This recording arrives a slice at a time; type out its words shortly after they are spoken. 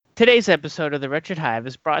Today's episode of the Wretched Hive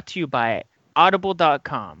is brought to you by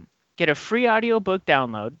Audible.com. Get a free audiobook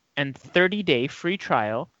download and 30-day free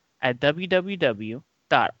trial at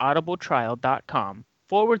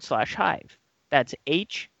www.audibletrial.com/hive. That's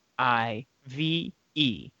HIVE.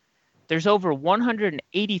 There's over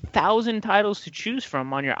 180,000 titles to choose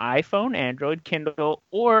from on your iPhone, Android, Kindle,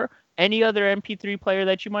 or any other MP3 player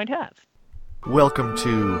that you might have. Welcome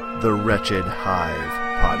to the Wretched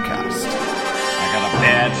Hive podcast. I got a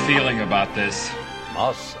bad feeling about this.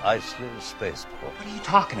 Moss Eisley Spaceport. What are you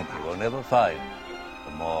talking about? You will never find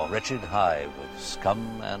a more wretched hive of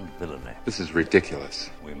scum and villainy. This is ridiculous.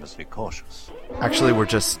 We must be cautious. Actually, we're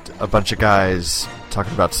just a bunch of guys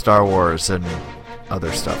talking about Star Wars and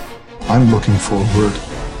other stuff. I'm looking forward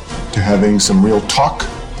to having some real talk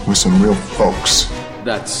with some real folks.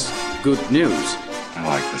 That's good news. I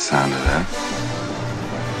like the sound of that.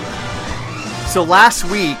 So last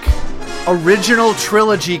week, original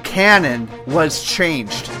trilogy canon was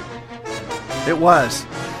changed. It was.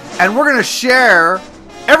 And we're going to share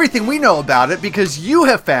everything we know about it because you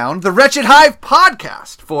have found the Wretched Hive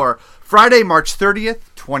podcast for Friday, March 30th,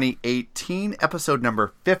 2018, episode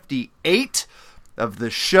number 58 of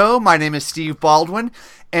the show. My name is Steve Baldwin,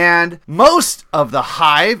 and most of the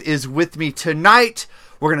Hive is with me tonight.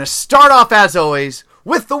 We're going to start off, as always,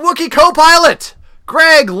 with the Wookiee co-pilot,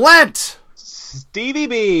 Greg Lent. Stevie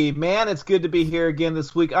B, man, it's good to be here again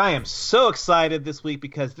this week. I am so excited this week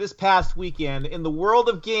because this past weekend in the world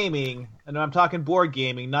of gaming, and I'm talking board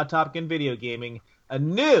gaming, not talking video gaming, a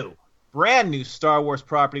brand new Star Wars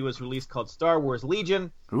property was released called Star Wars Legion.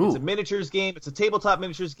 Ooh. It's a miniatures game. It's a tabletop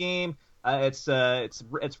miniatures game. It's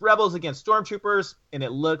Rebels against Stormtroopers, and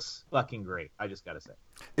it looks fucking great. I just gotta say.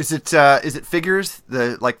 Is it figures,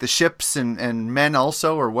 the ships and men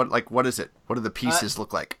also, or what? Like, what is it? What do the pieces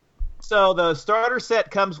look like? So the starter set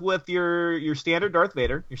comes with your standard Darth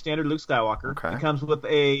Vader, your standard Luke Skywalker. Okay. It comes with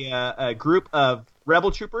a group of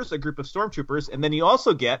Rebel troopers, a group of Stormtroopers, and then you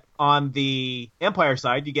also get, on the Empire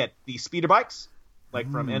side, you get the speeder bikes,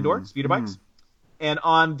 like from Endor, speeder bikes. And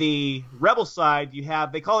on the Rebel side, you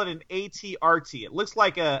have, they call it an AT-RT. It looks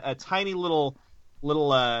like a tiny little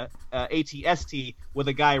AT-ST with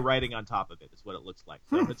a guy riding on top of it, is what it looks like.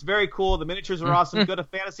 So it's very cool. The miniatures are awesome. Go to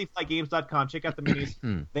fantasyflightgames.com. Check out the minis.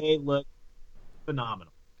 They look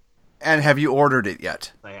phenomenal. And have you ordered it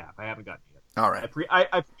yet? I have. I haven't gotten it yet. All right.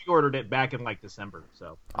 I pre-ordered it back in December.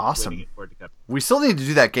 So awesome. We still need to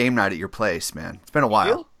do that game night at your place, man. It's been a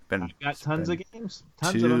while. I've got tons of games.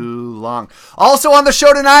 Tons too of them. long. Also on the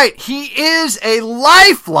show tonight, he is a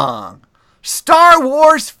lifelong Star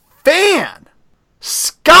Wars fan.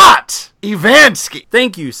 Scott Evansky.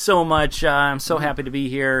 Thank you so much. I'm so happy to be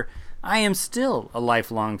here. I am still a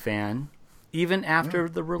lifelong fan, even after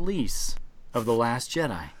the release of The Last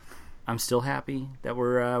Jedi. I'm still happy that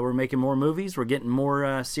we're making more movies. We're getting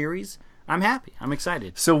more series. I'm happy. I'm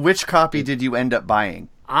excited. So which copy did you end up buying?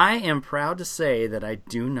 I am proud to say that I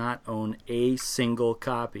do not own a single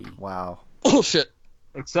copy. Wow. Bullshit.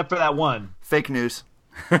 Except for that one. Fake news.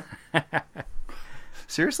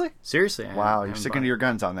 Seriously? Seriously. Wow, you're sticking to your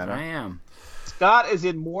guns on that, huh? I am. Scott is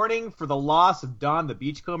in mourning for the loss of Don the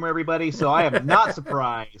Beachcomber, everybody, so I am not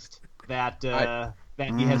surprised that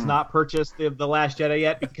he has not purchased the Last Jedi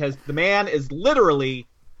yet, because the man is literally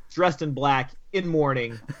dressed in black in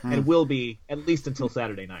mourning and will be at least until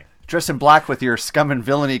Saturday night. Dressed in black with your Scum and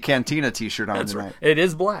Villainy Cantina t-shirt on tonight. Right. It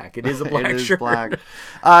is black. It is a black shirt. Black.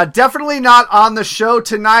 Definitely not on the show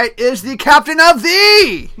tonight is the captain of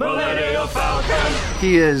the Millennial Falcon.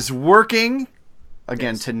 He is working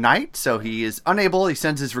again tonight, so he is unable. He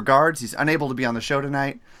sends his regards. He's unable to be on the show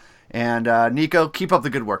tonight. And Niko, keep up the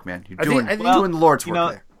good work, man. You're doing the Lord's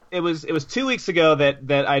work there. It was 2 weeks ago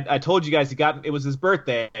that I told you guys it was his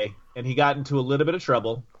birthday, and he got into a little bit of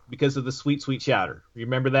trouble because of the sweet chowder. You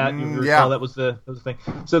remember that? You recall that was the thing.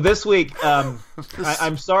 So this week, I'm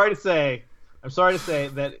sorry to say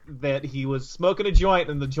that he was smoking a joint,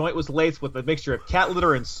 and the joint was laced with a mixture of cat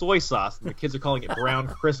litter and soy sauce, and the kids are calling it brown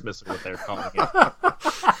Christmas, or what they're calling it.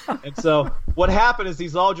 And so what happened is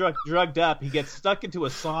he's all drugged up. He gets stuck into a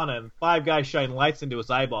sauna, and 5 guys shine lights into his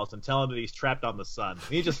eyeballs and tell him that he's trapped on the sun. And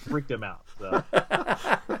he just freaked him out.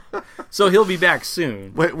 So he'll be back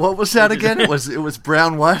soon. Wait, what was that again? It was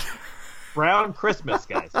brown what? Brown Christmas,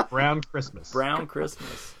 guys. Brown Christmas. Brown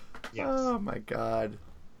Christmas. Yes. Oh my God!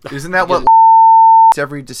 Isn't that what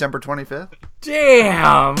every December 25th?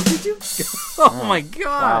 Damn! Did you? Oh my God!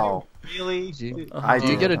 Wow. Really? Do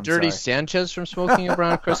you get a dirty Sanchez from smoking a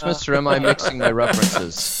brown Christmas, or am I mixing my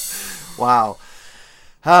references? Wow.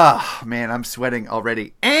 Ah, man, I'm sweating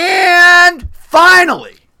already. And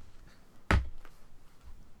finally,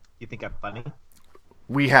 You think I'm funny?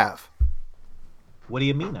 We have. What do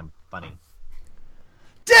you mean I'm funny?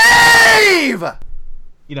 Dave!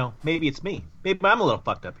 Maybe it's me. Maybe I'm a little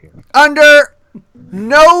fucked up here. Under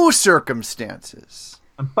no circumstances.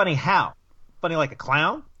 I'm funny how? Funny like a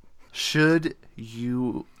clown? Should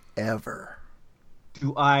you ever?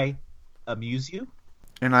 Do I amuse you?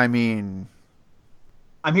 And I mean...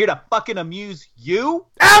 I'm here to fucking amuse you?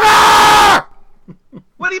 Ever!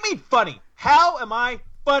 What do you mean funny? How am I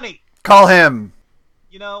funny? Call him...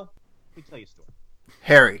 Let me tell you a story.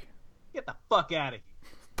 Harry. Get the fuck out of here.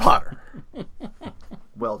 Potter.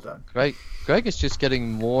 Well done. Greg is just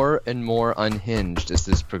getting more and more unhinged as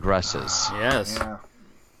this progresses. Yes. Yeah.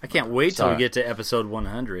 I can't wait till we get to episode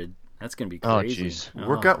 100. That's going to be crazy. Oh, jeez. Oh.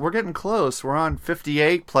 We're getting close. We're on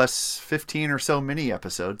 58 plus 15 or so mini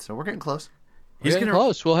episodes, so we're getting close. He's getting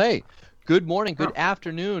close. Well, hey, good morning, good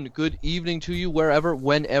afternoon, good evening to you, wherever,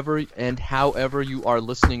 whenever, and however you are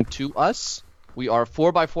listening to us. We are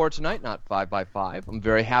 4x4 tonight, not 5x5. I'm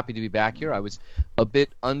very happy to be back here. I was a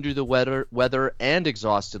bit under the weather and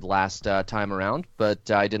exhausted last time around, but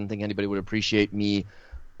I didn't think anybody would appreciate me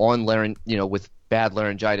on with bad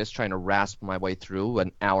laryngitis trying to rasp my way through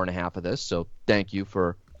an hour and a half of this. So thank you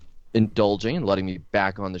for indulging and letting me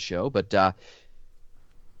back on the show. But I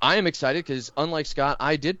am excited because, unlike Scott,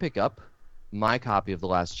 I did pick up my copy of The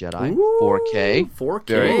Last Jedi, 4K. 4K.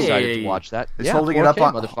 Very excited to watch that. He's holding it 4K, up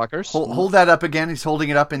on motherfuckers. Hold that up again. He's holding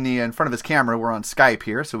it up in front of his camera. We're on Skype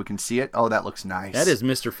here, so we can see it. Oh, that looks nice. That is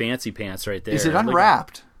Mr. Fancy Pants right there. Is it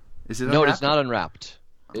unwrapped? No, it is not unwrapped.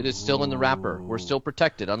 It is still in the wrapper. We're still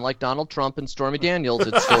protected. Unlike Donald Trump and Stormy Daniels,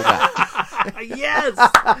 it's still wrapped. Yes!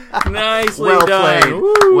 Nicely well done. played.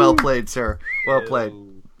 Woo! Well played, sir. Well played.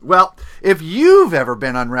 Well, if you've ever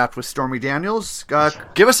been unwrapped with Stormy Daniels,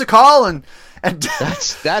 give us a call and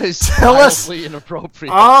that is tell us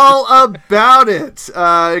inappropriate. all about it.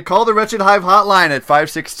 Call the Wretched Hive hotline at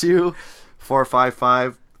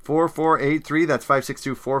 562-455-4483. That's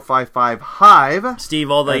 562-455-HIVE. Steve,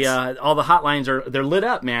 all the hotlines they're lit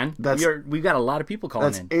up, man. We've got a lot of people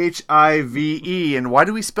calling in. That's HIVE. And why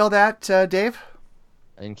do we spell that, Dave?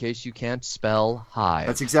 In case you can't spell Hive.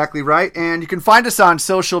 That's exactly right. And you can find us on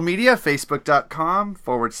social media,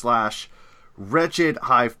 facebook.com/Wretched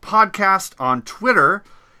Hive Podcast, on Twitter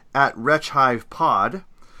at Wretch Hive Pod.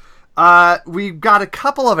 We've got a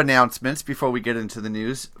couple of announcements before we get into the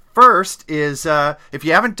news. First is, if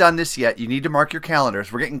you haven't done this yet, you need to mark your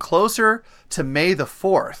calendars. We're getting closer to May the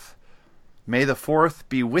 4th. May the 4th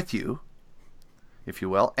be with you, if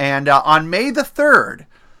you will. And on May the 3rd,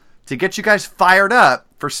 to get you guys fired up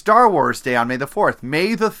for Star Wars Day on May the 4th,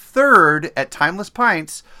 May the 3rd at Timeless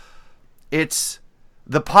Pints, it's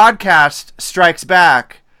the podcast Strikes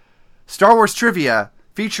Back, Star Wars Trivia,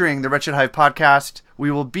 featuring the Wretched Hive Podcast.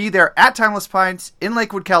 We will be there at Timeless Pints in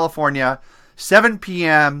Lakewood, California, 7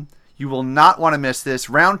 p.m. You will not want to miss this.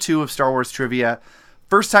 Round 2 of Star Wars Trivia.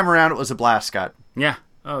 First time around, it was a blast, Scott. Yeah.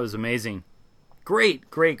 Oh, it was amazing.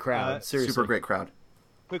 Great crowd. Seriously. Super great crowd.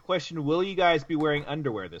 Quick question. Will you guys be wearing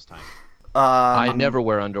underwear this time? I never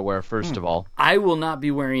wear underwear, first of all. I will not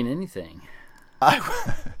be wearing anything.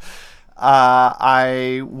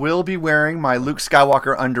 I will be wearing my Luke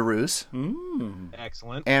Skywalker underoos.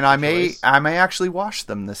 Excellent. And I may actually wash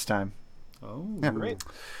them this time. Oh, yeah. Great.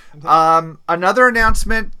 Another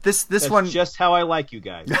announcement. That's one just how I like you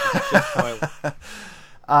guys. Just how I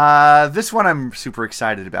like. This one I'm super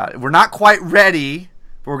excited about. We're not quite ready,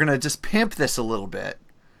 but we're gonna just pimp this a little bit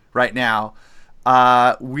right now.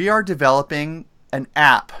 We are developing an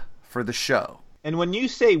app for the show. And when you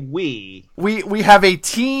say we have a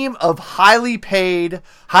team of highly paid,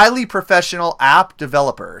 highly professional app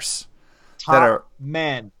developers that are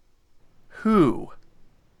men. Who?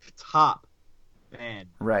 Top men.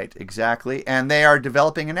 Right, exactly. And they are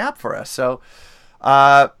developing an app for us. So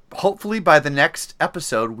hopefully by the next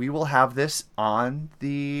episode, we will have this on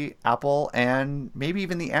the Apple and maybe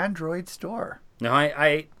even the Android store. Now,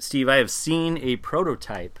 Steve, I have seen a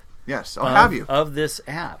prototype. Yes. Oh, have you? Of this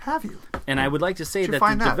app. Have you? And I would like to say that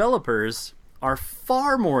the developers are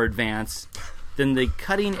far more advanced than the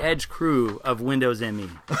cutting-edge crew of Windows ME.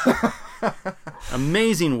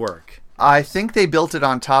 Amazing work. I think they built it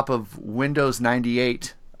on top of Windows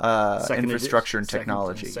 98 infrastructure and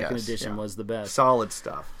technology. Second edition was the best. Solid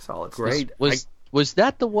stuff. Great. Was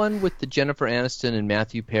that the one with the Jennifer Aniston and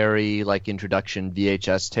Matthew Perry introduction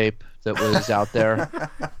VHS tape that was out there?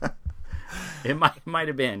 It might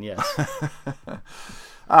have been, yes.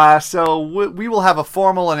 So we will have a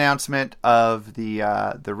formal announcement of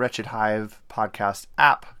the Wretched Hive podcast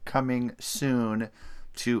app coming soon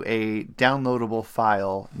to a downloadable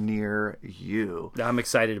file near you. I'm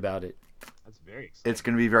excited about it. very exciting. It's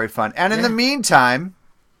going to be very fun. And in the meantime,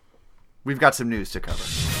 we've got some news to cover.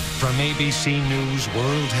 From ABC News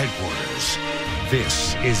World Headquarters,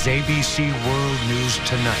 this is ABC World News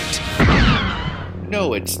Tonight.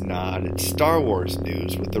 No, it's not. It's Star Wars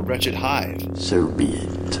news with the Wretched Hive. So be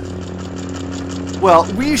it. Well,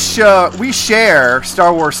 we share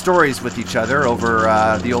Star Wars stories with each other over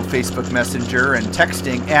the old Facebook Messenger and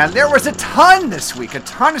texting, and there was a ton this week, a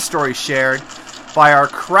ton of stories shared by our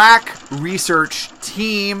crack research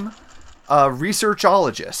team of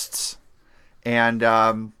researchologists. And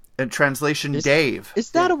translation, Dave.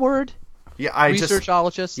 Is that a word? Yeah,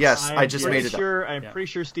 researchologists? Yes, I just made it up. I'm pretty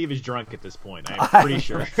sure Steve is drunk at this point. I'm pretty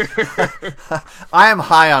sure. I am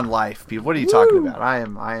high on life, Pete. What are you talking about? I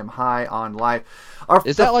am high on life.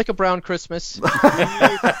 Is that like a brown Christmas? We've got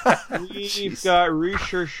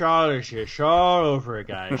researchologists all over it,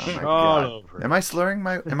 guys. All over. Am I slurring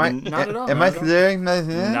my? Not at all. Am I slurring my?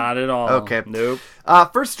 Not at all. Okay. Nope.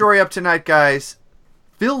 First story up tonight, guys.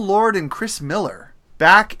 Phil Lord and Chris Miller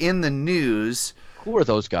back in the news. Who are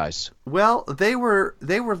those guys? Well, they were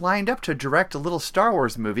lined up to direct a little Star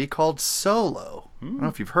Wars movie called Solo. I don't know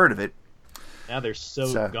if you've heard of it. Now they're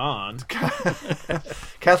so gone.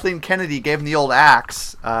 Kathleen Kennedy gave him the old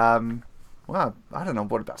axe. Well, I don't know,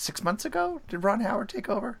 what, about 6 months ago? Did Ron Howard take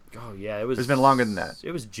over? Oh, yeah. It's been longer than that.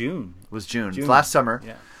 It was June. It was June. Last summer.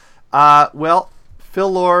 Yeah. Well,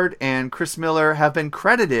 Phil Lord and Chris Miller have been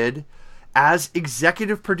credited as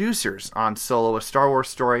executive producers on Solo, a Star Wars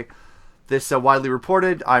story. This widely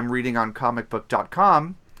reported. I'm reading on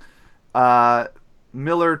comicbook.com.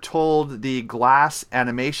 Miller told the Glass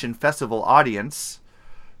Animation Festival audience,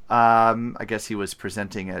 I guess he was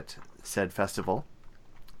presenting at said festival,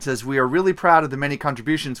 says, "We are really proud of the many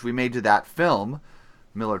contributions we made to that film,"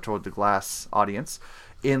 Miller told the Glass audience.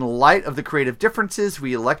 "In light of the creative differences,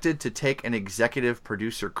 we elected to take an executive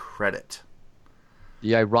producer credit."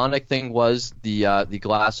 The ironic thing was the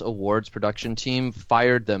Glass Awards production team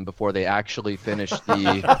fired them before they actually finished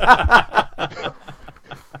the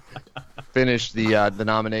the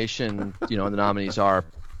nomination. You know, the nominees are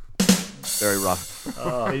very rough.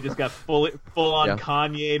 They just got full on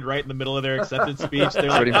Kanye'd right in the middle of their acceptance speech. They're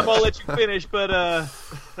like, "I'm gonna let you finish, but."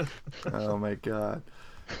 Oh my god.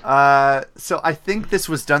 So I think this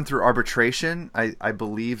was done through arbitration. I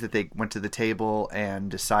believe that they went to the table and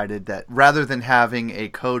decided that rather than having a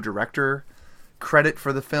co-director credit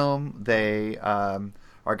for the film, they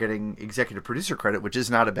are getting executive producer credit, which is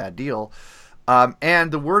not a bad deal.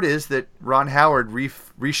 And the word is that Ron Howard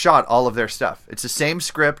reshot all of their stuff. It's the same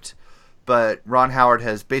script, but Ron Howard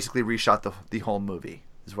has basically reshot the whole movie,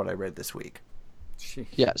 is what I read this week.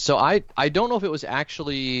 Yeah, so I don't know if it was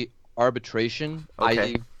actually arbitration.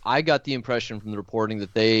 Okay. I got the impression from the reporting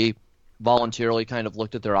that they voluntarily kind of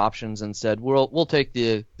looked at their options and said, we'll take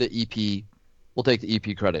the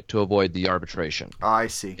EP credit to avoid the arbitration. Oh, I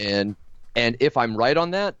see. And if I'm right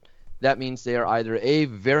on that, that means they are either a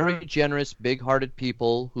very generous, big-hearted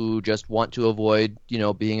people who just want to avoid,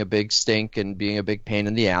 being a big stink and being a big pain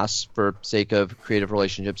in the ass for sake of creative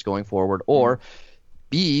relationships going forward, or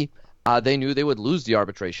B, they knew they would lose the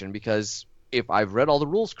arbitration because if I've read all the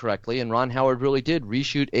rules correctly, and Ron Howard really did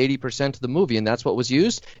reshoot 80% of the movie, and that's what was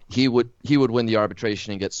used, he would win the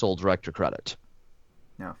arbitration and get sole director credit.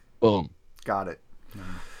 Yeah. Boom. Got it.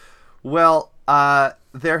 Well,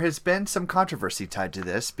 there has been some controversy tied to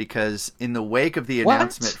this because in the wake of the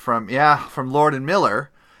announcement from Lord and Miller,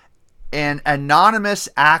 an anonymous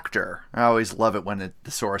actor. I always love it when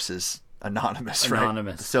the source is anonymous, right?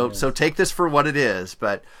 Anonymous. So take this for what it is,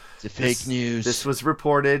 but it's fake news. This was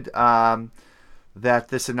reported that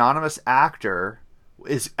this anonymous actor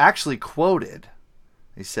is actually quoted.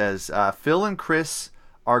 He says, "Phil and Chris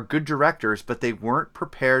are good directors, but they weren't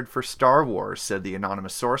prepared for Star Wars," said the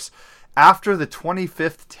anonymous source. "After the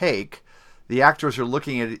 25th take, the actors are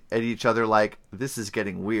looking at each other like, this is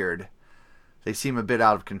getting weird. They seem a bit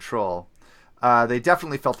out of control. They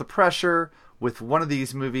definitely felt the pressure. With one of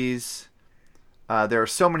these movies, there are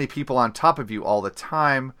so many people on top of you all the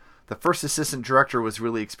time. The first assistant director was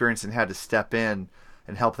really experienced and had to step in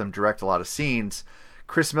and help them direct a lot of scenes.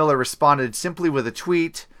 Chris Miller responded simply with a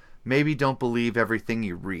tweet, 'Maybe don't believe everything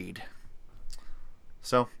you read.'"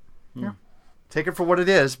 So, yeah. Take it for what it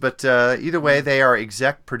is, but either way, they are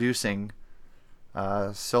exec producing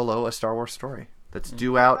Solo, a Star Wars story that's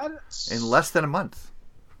due out in less than a month.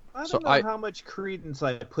 I don't know how much credence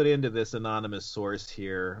I put into this anonymous source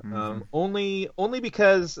here. Only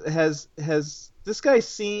because has this guy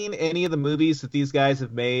seen any of the movies that these guys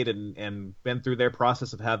have made and been through their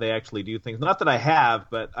process of how they actually do things? Not that I have,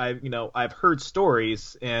 but I've heard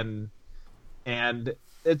stories and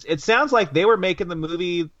it sounds like they were making the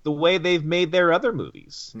movie the way they've made their other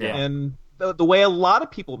movies, and the way a lot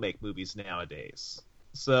of people make movies nowadays.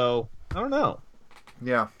 So I don't know.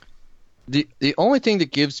 Yeah. The only thing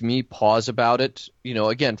that gives me pause about it,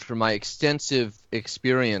 again, from my extensive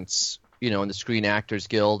experience, in the Screen Actors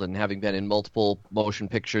Guild and having been in multiple motion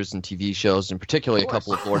pictures and TV shows, and particularly a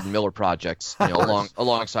couple of Lord and Miller projects,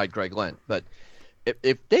 alongside Greg Lent. But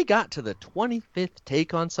if they got to the 25th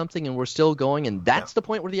take on something and we're still going, and that's the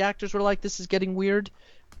point where the actors were like, this is getting weird,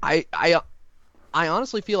 I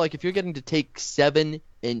honestly feel like if you're getting to take 7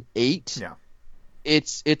 and 8,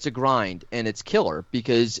 it's a grind and it's killer,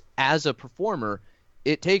 because as a performer,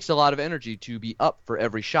 it takes a lot of energy to be up for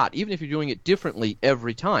every shot. Even if you're doing it differently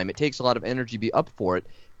every time, it takes a lot of energy to be up for it,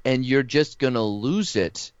 and you're just going to lose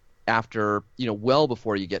it after, well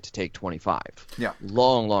before you get to take 25. Yeah.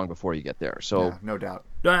 Long before you get there. So no doubt.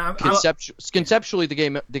 Conceptually,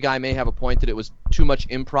 the guy may have a point that it was too much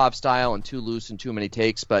improv style and too loose and too many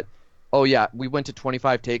takes, but we went to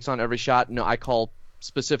 25 takes on every shot. No, I call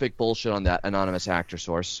specific bullshit on that anonymous actor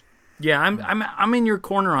source. Yeah, I'm in your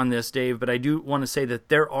corner on this, Dave, but I do want to say that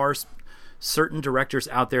there are certain directors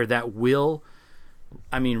out there that will,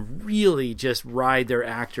 really just ride their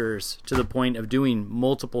actors to the point of doing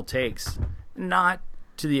multiple takes. Not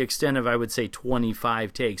to the extent of, I would say,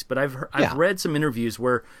 25 takes, but I've read some interviews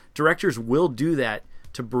where directors will do that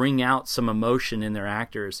to bring out some emotion in their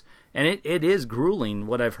actors, and it is grueling.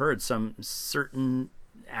 What I've heard, some certain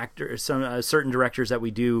actors, certain directors that we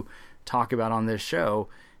do talk about on this show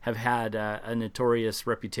have had a notorious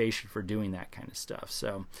reputation for doing that kind of stuff.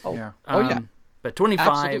 So, but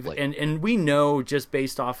 25, and we know, just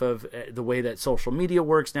based off of the way that social media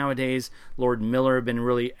works nowadays, Lord and Miller have been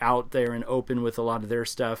really out there and open with a lot of their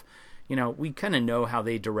stuff. We kind of know how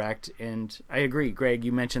they direct, and I agree, Greg,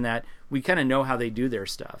 you mentioned that. We kind of know how they do their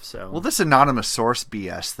stuff. So, well, this anonymous source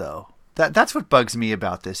BS, though, that's what bugs me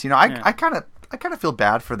about this. I kind of feel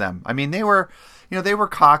bad for them. They were, they were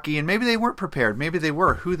cocky, and maybe they weren't prepared. Maybe they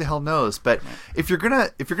were. Who the hell knows? But if you're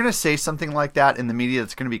gonna say something like that in the media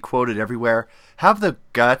that's gonna be quoted everywhere, have the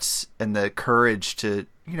guts and the courage to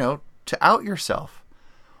out yourself.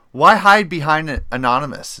 Why hide behind an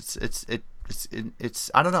anonymous?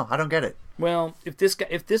 It's I don't know. I don't get it. Well, if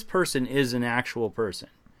this person is an actual person,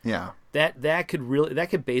 that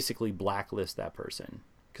could basically blacklist that person,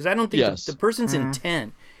 because I don't think the person's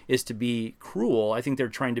intent is to be cruel. I think they're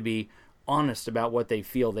trying to be honest about what they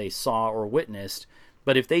feel they saw or witnessed.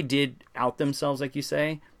 But if they did out themselves, like you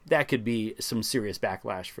say, that could be some serious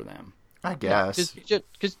backlash for them, I guess.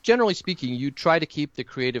 Because generally speaking, you try to keep the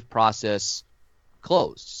creative process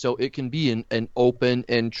closed, so it can be an open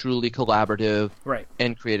and truly collaborative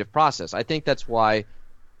and creative process. I think that's why,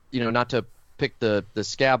 not to pick the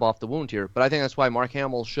scab off the wound here, but I think that's why Mark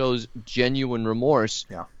Hamill shows genuine remorse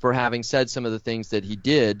for having said some of the things that he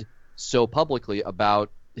did so publicly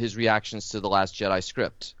about his reactions to The Last Jedi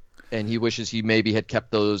script, and he wishes he maybe had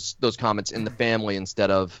kept those comments in the family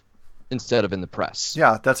instead of in the press.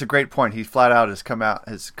 Yeah, that's a great point. He flat out has come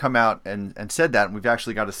out and said that, and we've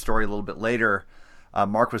actually got a story a little bit later.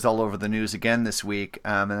 Mark was all over the news again this week,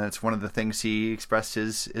 and that's one of the things he expressed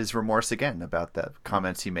his remorse again about the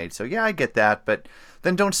comments he made. So yeah, I get that, but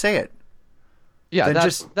then don't say it. Yeah,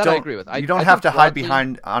 that I agree with. You don't have to hide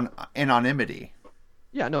behind anonymity.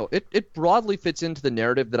 Yeah, no, it broadly fits into the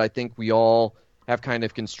narrative that I think we all have kind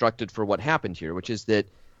of constructed for what happened here, which is that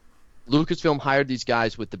Lucasfilm hired these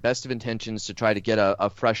guys with the best of intentions to try to get a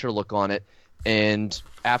fresher look on it, and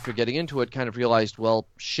after getting into it, kind of realized, well,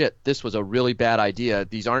 shit, this was a really bad idea.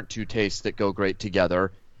 These aren't two tastes that go great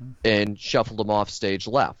together, and shuffled them off stage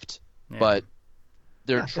left. Yeah. But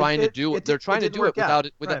they're trying to do it. They're trying to do it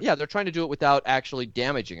they're trying to do it without actually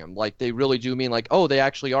damaging them. Like, they really do mean, like, oh, they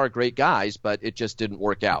actually are great guys, but it just didn't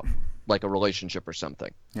work out, like a relationship or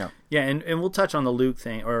something. Yeah, and we'll touch on the Luke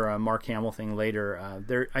thing or Mark Hamill thing later.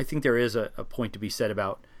 I think there is a point to be said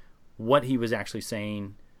about what he was actually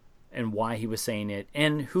saying and why he was saying it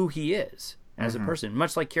and who he is as a person.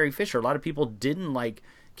 Much like Carrie Fisher, a lot of people didn't like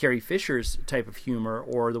Carrie Fisher's type of humor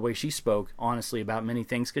or the way she spoke honestly about many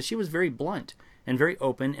things, because she was very blunt and very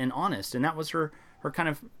open and honest, and that was her kind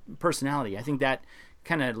of personality. I think that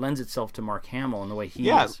kind of lends itself to Mark Hamill and the way he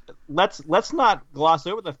is. Let's not gloss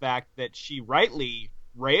over the fact that she rightly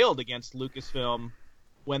railed against Lucasfilm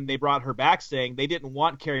when they brought her back, saying they didn't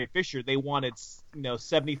want Carrie Fisher. They wanted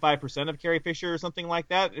 75% of Carrie Fisher or something like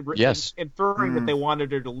that. Yes. Inferring that they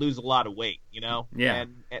wanted her to lose a lot of weight, Yeah.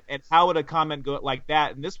 And how would a comment go like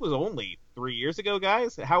that? And this was only 3 years ago,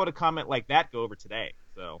 guys. How would a comment like that go over today?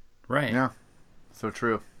 So right. Yeah. So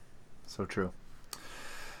true. So true.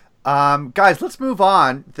 Guys, let's move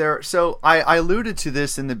on. So I alluded to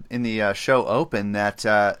this in the show open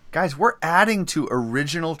that guys, we're adding to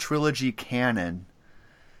original trilogy canon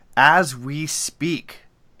as we speak.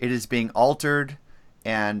 It is being altered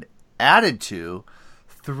and added to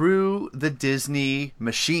through the Disney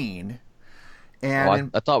machine. And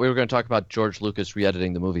I thought we were going to talk about George Lucas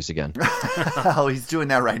re-editing the movies again. Oh, he's doing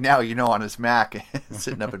that right now, on his Mac,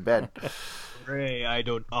 sitting up in bed. Pray I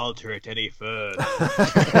don't alter it any further.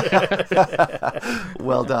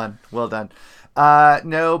 Well done.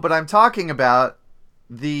 No, but I'm talking about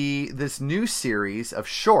this new series of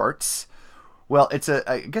shorts. Well,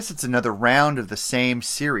 I guess it's another round of the same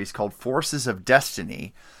series called Forces of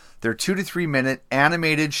Destiny. They're 2 to 3 minute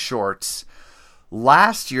animated shorts.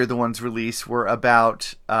 Last year, the ones released were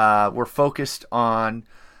were focused on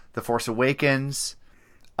The Force Awakens.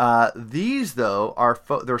 These, though,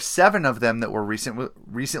 there are 7 of them that were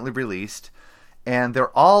recently released, and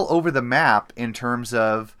they're all over the map in terms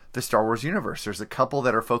of the Star Wars universe. There's a couple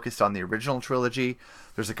that are focused on the original trilogy.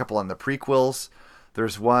 There's a couple on the prequels.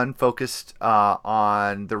 There's one focused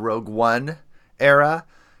on the Rogue One era.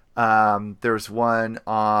 There's one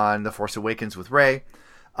on The Force Awakens with Rey.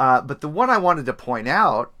 But the one I wanted to point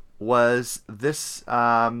out was this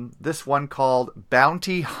one called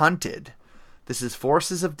Bounty Hunted. This is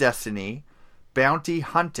Forces of Destiny, Bounty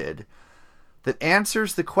Hunted, that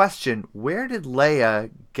answers the question, where did Leia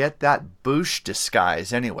get that Bouche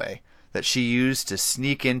disguise anyway, that she used to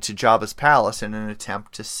sneak into Jabba's palace in an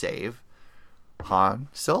attempt to save Han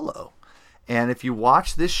Solo? And if you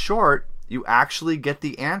watch this short, you actually get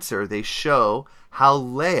the answer. They show how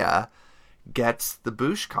Leia gets the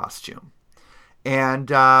Bouche costume.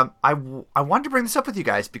 And I wanted to bring this up with you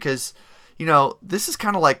guys because, this is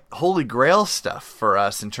kind of like Holy Grail stuff for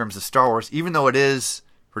us in terms of Star Wars, even though it is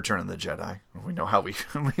Return of the Jedi. We know how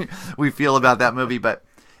we feel about that movie, but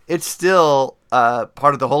it's still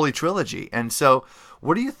part of the Holy Trilogy. And so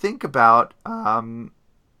what do you think about,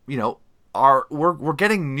 we're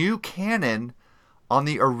getting new canon on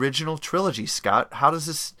the original trilogy, Scott? How does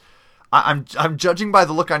this... I'm judging by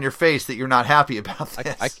the look on your face that you're not happy about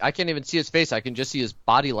this. I can't even see his face. I can just see his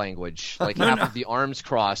body language, like half of the arms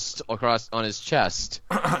crossed across on his chest.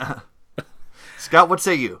 Scott, what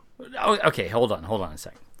say you? Oh, okay, hold on a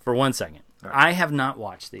second. For 1 second. Right. I have not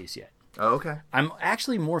watched these yet. Oh, okay. I'm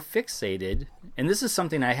actually more fixated, and this is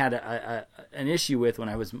something I had an issue with when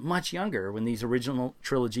I was much younger, when these original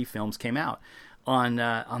trilogy films came out, on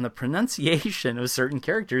the pronunciation of certain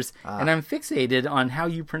characters, and I'm fixated on how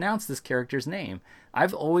you pronounce this character's name.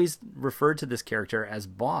 I've always referred to this character as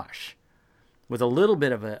Bosch, with a little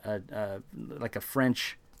bit of a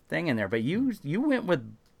French thing in there. But you went with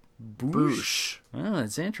Bouche. Oh,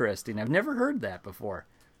 that's interesting. I've never heard that before.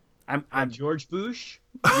 I'm George Bush.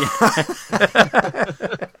 The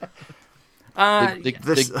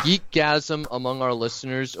geekgasm among our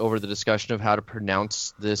listeners over the discussion of how to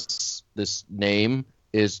pronounce this name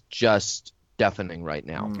is just deafening right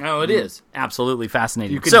now. Oh, it is absolutely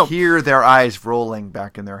fascinating. You can hear their eyes rolling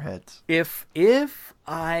back in their heads. If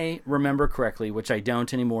I remember correctly, which I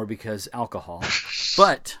don't anymore because alcohol,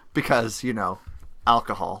 but because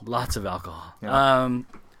alcohol, lots of alcohol. Yeah.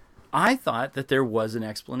 I thought that there was an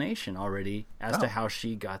explanation already as to how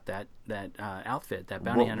she got that outfit, that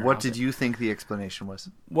bounty hunter What outfit. did you think the explanation was?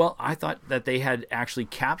 Well, I thought that they had actually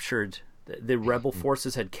captured, the rebel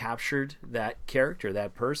forces had captured that character,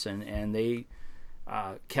 that person, and they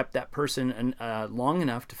kept that person long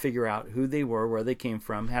enough to figure out who they were, where they came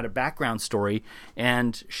from, had a background story,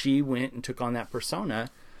 and she went and took on that persona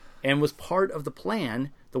and was part of the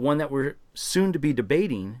plan, the one that we're soon to be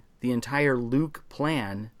debating, the entire Luke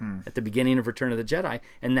plan at the beginning of Return of the Jedi,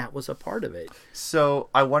 and that was a part of it.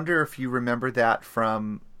 So I wonder if you remember that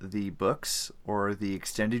from the books or the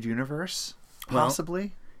extended universe, possibly?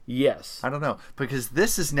 Well, yes. I don't know, because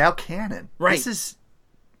this is now canon. Right.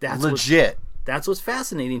 That's legit. That's what's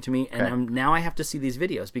fascinating to me, and now I have to see these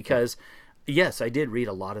videos because, yes, I did read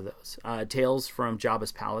a lot of those. Tales from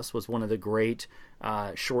Jabba's Palace was one of the great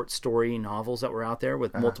short story novels that were out there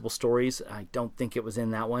with multiple stories. I don't think it was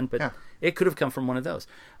in that one, but it could have come from one of those.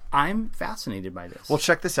 I'm fascinated by this. Well,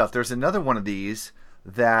 check this out. There's another one of these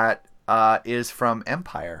that is from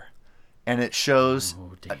Empire, and it shows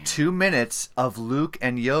 2 minutes of Luke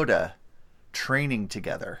and Yoda training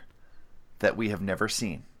together that we have never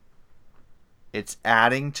seen. It's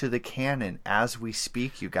adding to the canon as we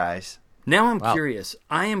speak, you guys. Now I'm curious.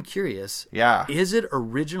 I am curious. Yeah. Is it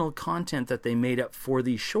original content that they made up for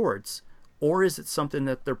these shorts, or is it something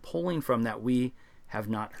that they're pulling from that we have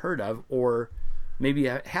not heard of, or maybe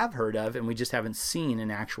have heard of and we just haven't seen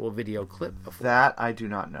an actual video clip before? That I do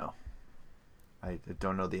not know. I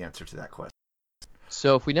don't know the answer to that question.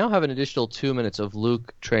 So if we now have an additional 2 minutes of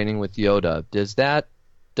Luke training with Yoda, does that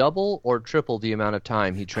double or triple the amount of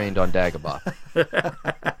time he trained on Dagobah?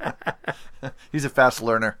 He's a fast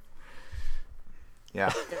learner.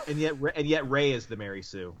 Yeah. And yet Rey is the Mary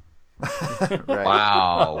Sue. Right.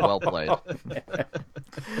 Wow, well played.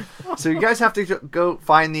 So you guys have to go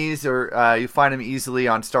find these, or you find them easily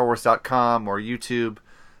on StarWars.com or YouTube.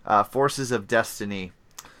 Forces of Destiny.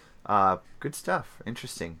 Good stuff.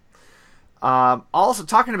 Interesting. Also,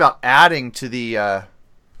 talking about adding to the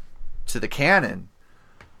canon,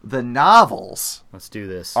 the novels. Let's do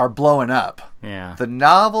this. Are blowing up. Yeah. The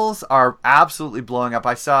novels are absolutely blowing up.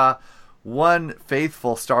 I saw one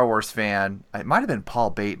faithful Star Wars fan, it might have been Paul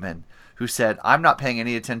Bateman, who said, I'm not paying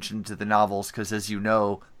any attention to the novels because, as you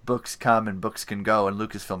know, books come and books can go, and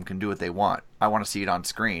Lucasfilm can do what they want. I want to see it on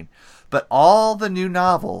screen. But all the new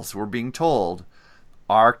novels, we're being told,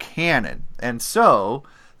 are canon. And so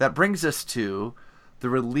that brings us to the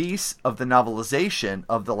release of the novelization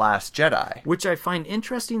of The Last Jedi. Which I find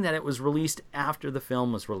interesting that it was released after the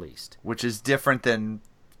film was released. Which is different than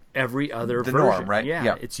every other the version. Norm, right?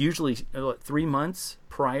 Yeah. It's usually 3 months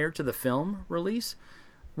prior to the film release,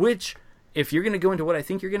 which, if you're going to go into what I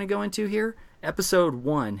think you're going to go into here, Episode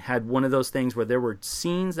 1 had one of those things where there were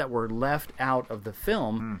scenes that were left out of the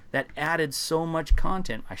film that added so much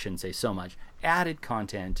content. I shouldn't say so much. Added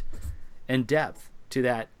content and depth to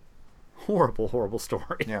that horrible, horrible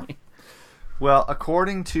story. Yeah. Well,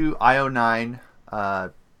 according to IO9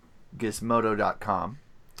 Gizmodo.com,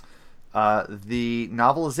 the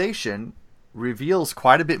novelization reveals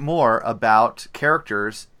quite a bit more about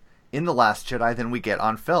characters in The Last Jedi than we get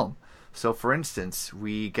on film. So, for instance,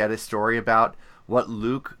 we get a story about what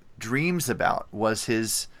Luke dreams about. Was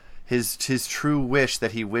his true wish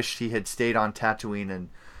that he wished he had stayed on Tatooine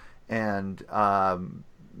and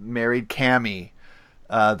married Cammy,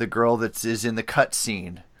 the girl that is in the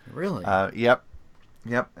cutscene. Really? Yep,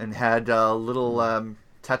 and had little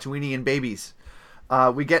Tatooinean babies.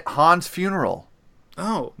 We get Han's funeral.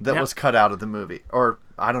 Oh, that was cut out of the movie, or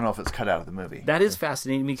I don't know if it's cut out of the movie. That is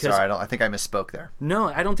fascinating because sorry, I think I misspoke there. No,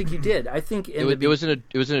 I don't think you did. I think it was in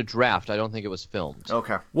a draft. I don't think it was filmed.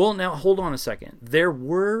 Okay. Well, now hold on a second. There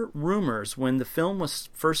were rumors when the film was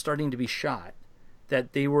first starting to be shot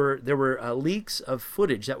that there were leaks of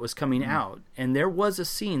footage that was coming out, and there was a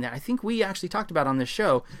scene that I think we actually talked about on this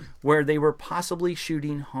show where they were possibly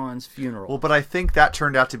shooting Han's funeral. Well, but I think that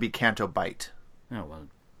turned out to be Canto Bight. Oh well.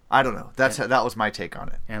 I don't know. That was my take on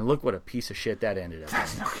it. And look what a piece of shit that ended up.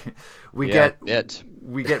 Okay. We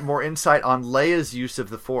get more insight on Leia's use of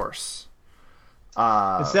the Force.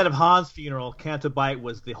 Instead of Han's funeral, Canto Bight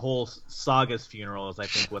was the whole saga's funeral, is I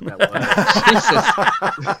think what that was.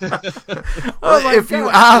 Well, if you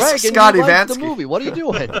ask Scott Evansky, the movie, what are you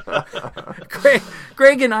doing?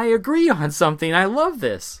 Greg and I agree on something. I love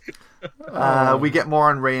this. We get more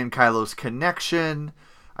on Rey and Kylo's connection.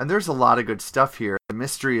 And there's a lot of good stuff here. The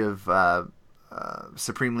mystery of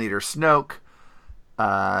Supreme Leader Snoke.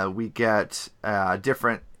 We get a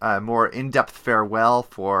different, more in-depth farewell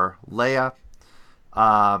for Leia.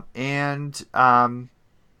 And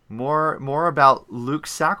more about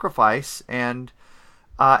Luke's sacrifice. And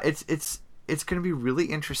it's going to be really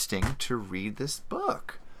interesting to read this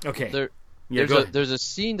book. Okay. There's a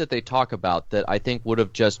scene that they talk about that I think would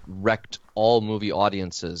have just wrecked all movie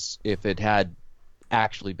audiences if it had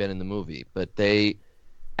actually been in the movie, but they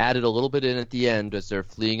added a little bit in at the end as they're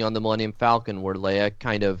fleeing on the Millennium Falcon, where Leia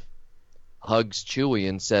kind of hugs Chewie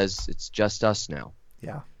and says, "It's just us now."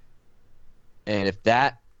 Yeah. And if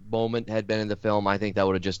that moment had been in the film, I think that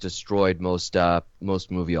would have just destroyed most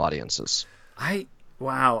movie audiences.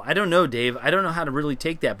 Wow. I don't know, Dave. I don't know how to really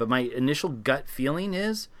take that, but my initial gut feeling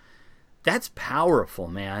is that's powerful,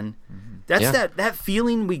 man. That's that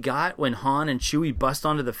feeling we got when Han and Chewie bust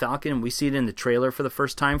onto the Falcon, and we see it in the trailer for the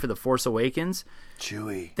first time for The Force Awakens.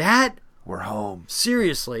 Chewie, we're home.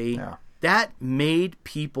 Seriously, that made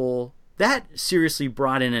people. That seriously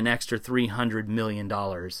brought in an extra $300 million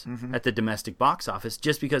at the domestic box office,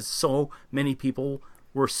 just because so many people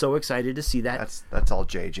were so excited to see that. That's all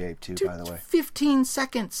JJ too, Dude, by the way. 15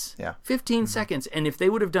 seconds. Yeah. 15 seconds. And if they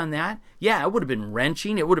would have done that, it would have been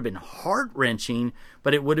wrenching. It would have been heart-wrenching,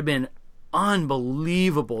 but it would have been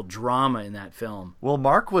unbelievable drama in that film. Well,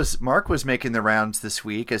 Mark was making the rounds this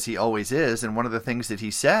week, as he always is, and one of the things that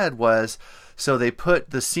he said was, so they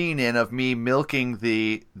put the scene in of me milking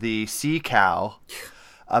the sea cow,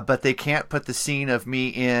 but they can't put the scene of me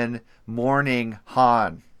in mourning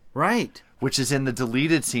Han. Right. Which is in the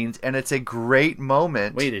deleted scenes, and it's a great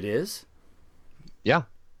moment. Wait, it is? Yeah.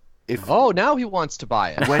 now he wants to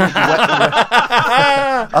buy it.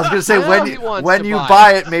 I was going to say when you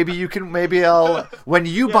buy it, maybe I'll when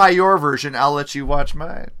you buy your version, I'll let you watch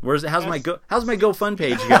mine. How's my GoFund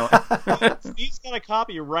page going? Steve's got a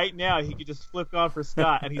copy right now. He could just flip on for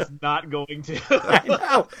Scott, and he's not going to. I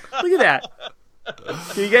know. Look at that.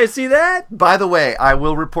 Can you guys see that? By the way, I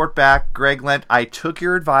will report back, Greg Lent. I took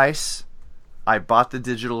your advice. I bought the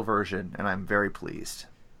digital version, and I'm very pleased.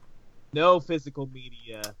 No physical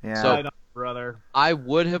media. Yeah. So, brother. I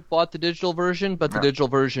would have bought the digital version, but the digital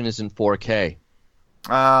version is in 4K.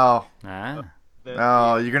 Oh.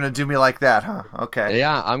 Oh, you're gonna do me like that, huh? Okay.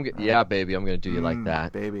 Yeah, baby, I'm gonna do you like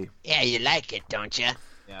that, baby. Yeah, you like it, don't you?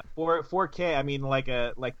 Yeah, 4K. I mean,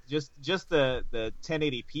 just the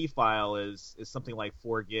 1080p file is something like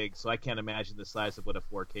 4 gigs. So I can't imagine the size of what a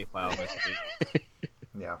 4K file must be.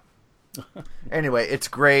 Yeah. Anyway, it's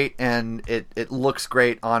great, and it looks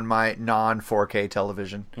great on my non-4K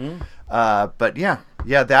television. But yeah,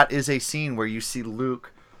 that is a scene where you see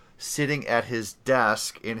Luke sitting at his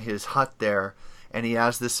desk in his hut there, and he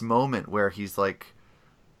has this moment where he's like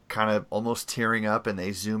kind of almost tearing up, and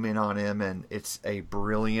they zoom in on him, and it's a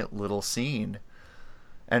brilliant little scene.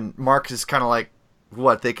 And Mark is kind of like,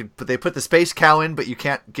 what, they put the space cow in, but you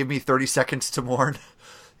can't give me 30 seconds to mourn,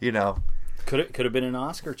 you know. Could have been an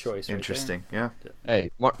Oscar choice. Interesting, yeah. Hey,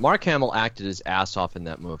 Mark Hamill acted his ass off in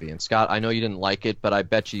that movie, and Scott, I know you didn't like it, but I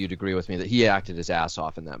bet you'd agree with me that he acted his ass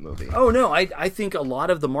off in that movie. Oh no, I think a lot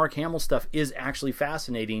of the Mark Hamill stuff is actually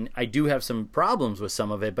fascinating. I do have some problems with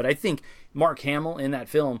some of it, but I think Mark Hamill in that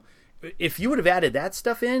film, if you would have added that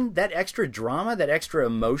stuff in, that extra drama, that extra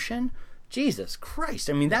emotion, Jesus Christ!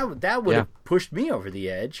 I mean, that would have pushed me over the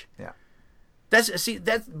edge. Yeah.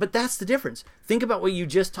 But that's the difference. Think about what you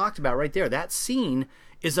just talked about right there. That scene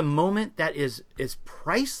is a moment that is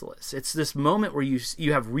priceless. It's this moment where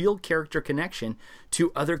you have real character connection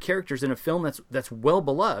to other characters in a film that's well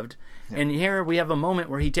beloved. Yeah. And here we have a moment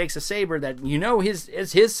where he takes a saber that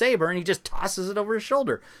is his saber, and he just tosses it over his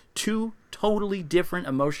shoulder. Two totally different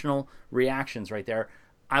emotional reactions right there.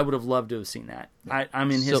 I would have loved to have seen that.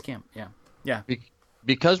 I'm in his camp. Yeah.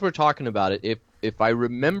 Because we're talking about it, if I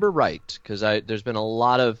remember right, because there's been a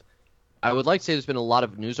lot of, I would like to say there's been a lot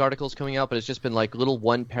of news articles coming out, but it's just been like little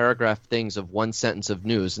one paragraph things of one sentence of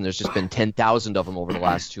news, and there's just been 10,000 of them over the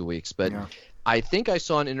last 2 weeks. But I think I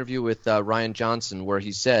saw an interview with Ryan Johnson where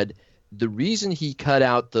he said the reason he cut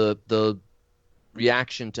out the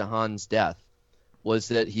reaction to Han's death was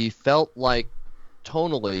that he felt like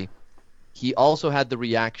tonally he also had the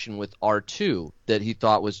reaction with R2 that he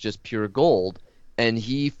thought was just pure gold. And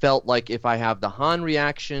he felt like if I have the Han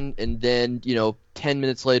reaction and then, 10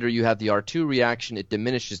 minutes later you have the R2 reaction, it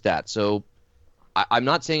diminishes that. So I'm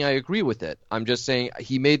not saying I agree with it. I'm just saying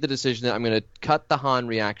he made the decision that I'm going to cut the Han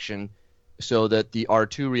reaction so that the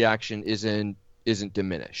R2 reaction isn't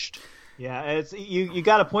diminished. Yeah, it's you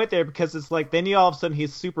got a point there, because it's like then all of a sudden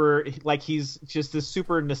he's super, like he's just this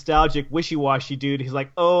super nostalgic wishy-washy dude. He's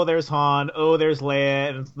like, oh, there's Han, oh, there's Leia,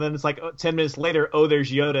 and then it's like 10 minutes later, oh,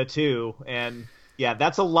 there's Yoda too. And yeah,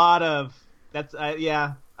 that's a lot of that's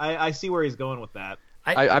I see where he's going with that.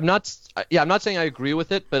 I'm not saying I agree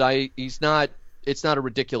with it, but it's not a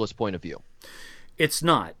ridiculous point of view. It's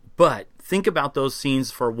not. But think about those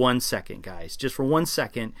scenes for 1 second, guys. Just for 1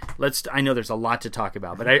 second. I know there's a lot to talk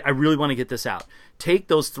about, but I really want to get this out. Take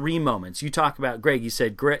those 3 moments. You talk about, Greg, you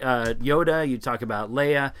said Yoda, you talk about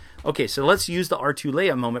Leia. Okay, so let's use the R2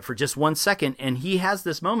 Leia moment for just 1 second, and he has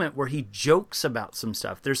this moment where he jokes about some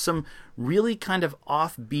stuff. There's some really kind of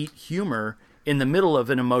offbeat humor in the middle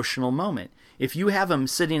of an emotional moment. If you have him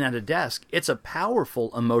sitting at a desk, it's a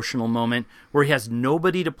powerful emotional moment where he has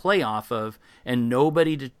nobody to play off of and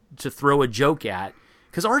nobody to throw a joke at.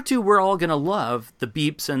 Because R2, we're all going to love the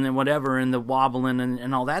beeps and then whatever and the wobbling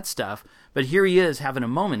and all that stuff. But here he is having a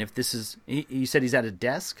moment. If this is, you said he's at a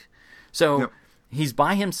desk? So he's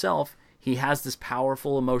by himself. He has this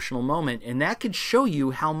powerful emotional moment. And that could show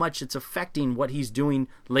you how much it's affecting what he's doing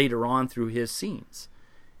later on through his scenes.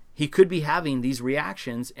 He could be having these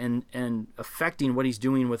reactions and affecting what he's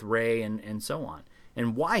doing with Rey and so on,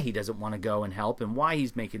 and why he doesn't want to go and help and why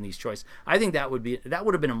he's making these choices. I think that would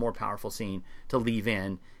have been a more powerful scene to leave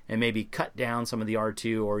in and maybe cut down some of the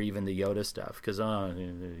R2 or even the Yoda stuff, because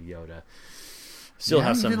Yoda still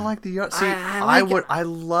has some. You didn't like the Yoda. See, I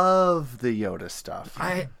love the Yoda stuff.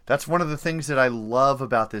 That's one of the things that I love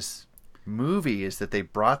about this movie, is that they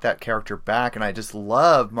brought that character back, and I just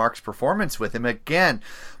love Mark's performance with him. Again,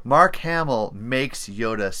 Mark Hamill makes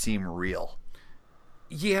Yoda seem real.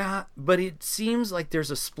 Yeah, but it seems like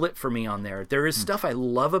there's a split for me on there. There is stuff I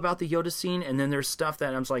love about the Yoda scene, and then there's stuff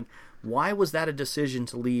that I'm like, why was that a decision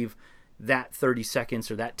to leave that 30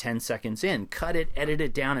 seconds or that 10 seconds in. Cut it, edit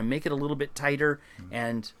it down, and make it a little bit tighter.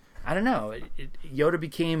 And I don't know, Yoda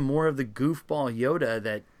became more of the goofball Yoda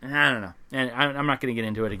that, I don't know. And I'm not going to get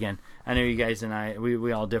into it again. I know you guys and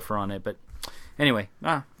we all differ on it, but anyway.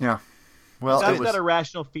 Yeah. Well, I've got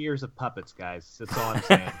irrational fears of puppets, guys. That's all I'm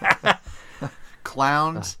saying.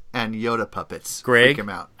 Clowns and Yoda puppets. Greg, freak him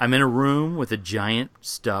out. I'm in a room with a giant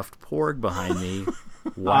stuffed porg behind me.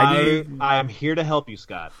 I'm here to help you,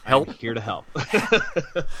 Scott. Help? I'm here to help.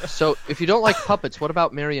 So, if you don't like puppets, what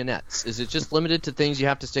about marionettes? Is it just limited to things you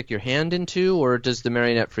have to stick your hand into, or does the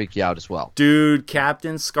marionette freak you out as well? Dude,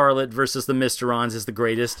 Captain Scarlet versus the Mysterons is the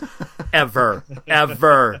greatest ever.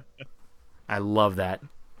 Ever. I love that.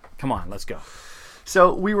 Come on, let's go.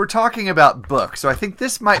 So we were talking about books, so I think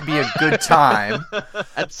this might be a good time.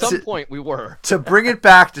 At some point, we were to bring it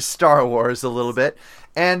back to Star Wars a little bit.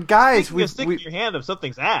 And guys, we stick your hand up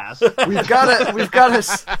something's ass. We've got a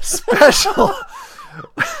special.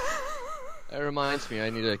 That reminds me, I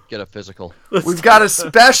need to get a physical. We've got a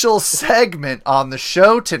special segment on the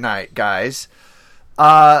show tonight, guys.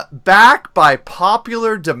 Back by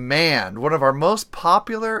popular demand, one of our most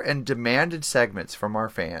popular and demanded segments from our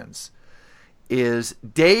fans is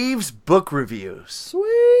Dave's book reviews.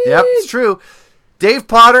 Sweet. Yep, it's true. Dave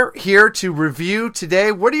Potter here to review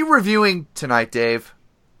today. What are you reviewing tonight, Dave?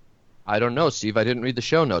 I don't know, Steve. I didn't read the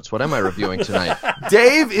show notes. What am I reviewing tonight?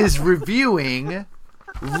 Dave is reviewing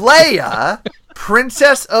Leia,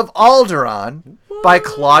 Princess of Alderaan by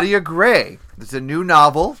Claudia Gray. It's a new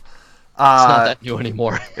novel. It's not that new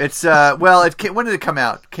anymore. It's when did it come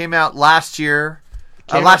out? Came out last year,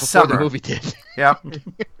 last summer. The movie did. Yep.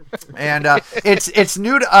 And it's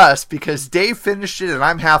new to us because Dave finished it and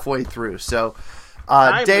I'm halfway through. So,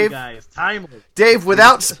 timely, Dave, guys, timely. Dave,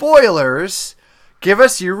 without spoilers, give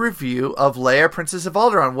us your review of Leia, Princess of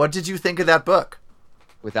Alderaan. What did you think of that book?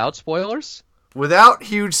 Without spoilers? Without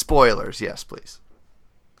huge spoilers, yes, please.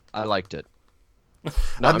 I liked it.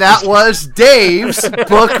 And that was Dave's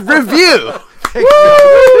book review.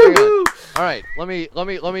 All right,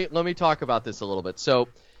 let me talk about this a little bit. So,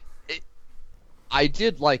 I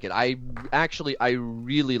did like it. I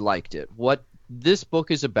really liked it. What this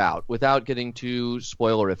book is about, without getting too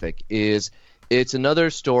spoilerific, is it's another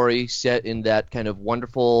story set in that kind of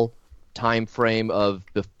wonderful time frame of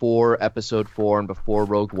before Episode 4 and before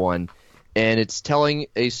Rogue One, and it's telling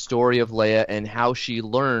a story of Leia and how she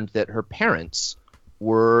learned that her parents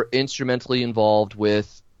were instrumentally involved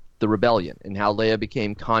with the rebellion, and how Leia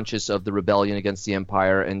became conscious of the rebellion against the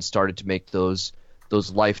Empire and started to make those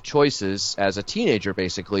life choices as a teenager,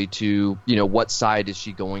 basically, to, what side is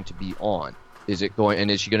she going to be on? Is she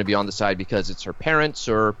going to be on the side because it's her parents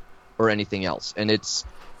or anything else? And it's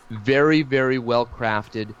very, very well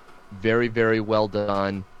crafted, very, very well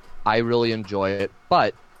done. I really enjoy it,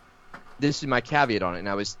 but this is my caveat on it, and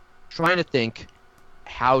I was trying to think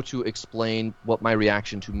how to explain what my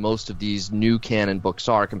reaction to most of these new canon books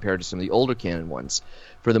are compared to some of the older canon ones.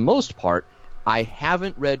 For the most part, I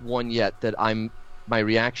haven't read one yet that my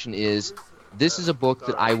reaction is, this is a book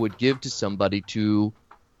that I would give to somebody to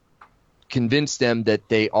convince them that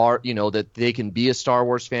they are, that they can be a Star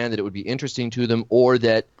Wars fan, that it would be interesting to them, or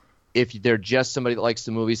that if they're just somebody that likes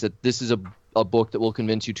the movies, that this is a book that will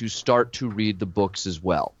convince you to start to read the books as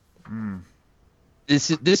well. Mm.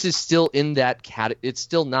 This is still in that it's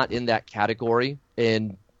still not in that category,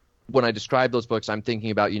 and when I describe those books, I'm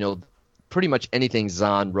thinking about, pretty much anything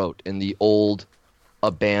Zahn wrote in the old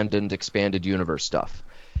abandoned expanded universe stuff.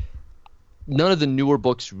 None of the newer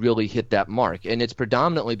books really hit that mark, and it's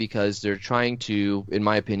predominantly because they're trying to, in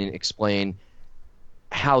my opinion, explain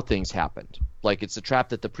how things happened. Like, it's the trap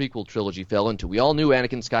that the prequel trilogy fell into. We all knew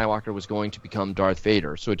Anakin Skywalker was going to become Darth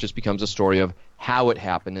Vader, so it just becomes a story of how it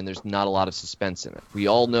happened, and there's not a lot of suspense in it. We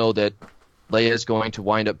all know that Leia is going to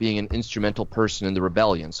wind up being an instrumental person in the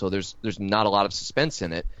rebellion, so there's not a lot of suspense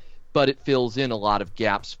in it, but it fills in a lot of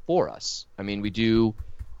gaps for us. I mean, we do,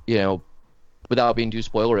 without being too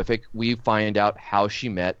spoilerific, we find out how she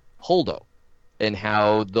met Holdo and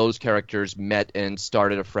how those characters met and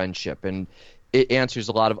started a friendship, and it answers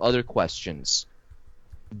a lot of other questions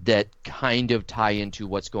that kind of tie into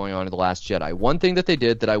what's going on in The Last Jedi. One thing that they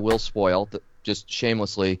did that I will spoil, just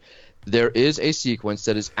shamelessly, there is a sequence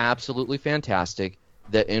that is absolutely fantastic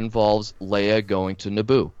that involves Leia going to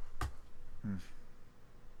Naboo.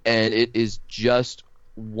 And it is just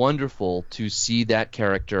wonderful to see that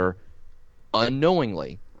character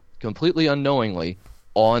unknowingly, completely unknowingly,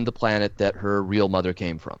 on the planet that her real mother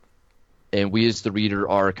came from. And we as the reader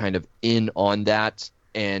are kind of in on that,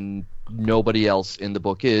 and nobody else in the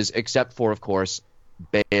book is, except for, of course,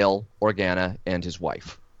 Bail Organa and his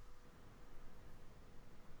wife.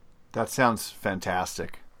 That sounds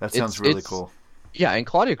fantastic. That sounds really cool. Yeah, and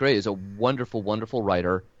Claudia Gray is a wonderful, wonderful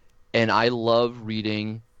writer, and I love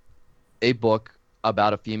reading a book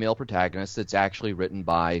about a female protagonist that's actually written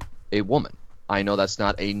by a woman. I know that's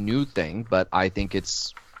not a new thing, but I think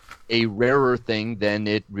it's a rarer thing than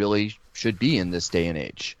it really should be in this day and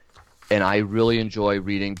age. And I really enjoy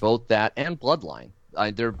reading both that and Bloodline.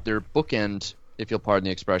 They're bookend, if you'll pardon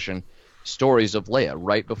the expression, stories of Leia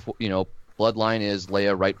right before, Bloodline is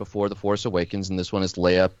Leia right before The Force Awakens, and this one is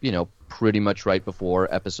Leia, pretty much right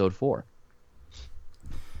before Episode 4.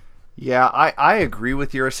 Yeah, I agree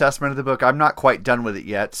with your assessment of the book. I'm not quite done with it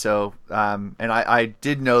yet. So, and I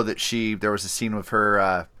did know that there was a scene with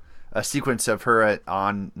her, a sequence of her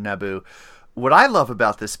on Naboo. What I love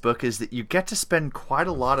about this book is that you get to spend quite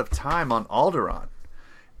a lot of time on Alderaan,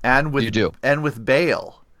 and with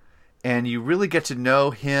Bail, and you really get to know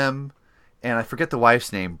him. And I forget the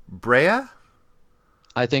wife's name, Brea.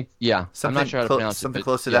 I think, yeah. I'm not sure how to pronounce it. Something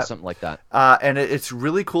close to that. Something like that. And it's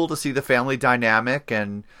really cool to see the family dynamic.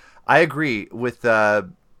 And I agree with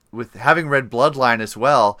having read Bloodline as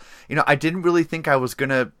well. I didn't really think I was going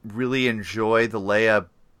to really enjoy the Leia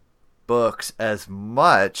books as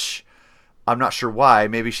much. I'm not sure why.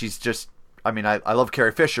 Maybe she's just, I love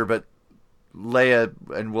Carrie Fisher, but Leia,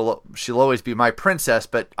 and she'll always be my princess,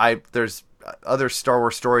 but there's other Star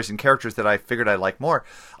Wars stories and characters that I figured I'd like more.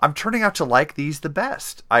 I'm turning out to like these the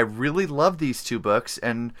best. I really love these two books,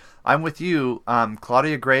 and I'm with you.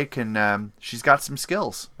 Claudia Gray she's got some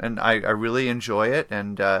skills, and I really enjoy it,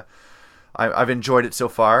 and I've enjoyed it so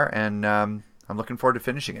far, and I'm looking forward to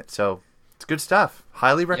finishing it. So it's good stuff.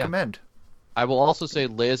 Highly recommend. Yeah. I will also say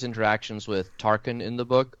Leia's interactions with Tarkin in the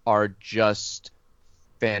book are just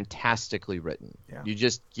fantastically written. Yeah. You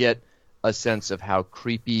just get a sense of how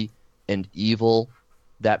creepy and evil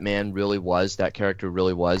that man really was, that character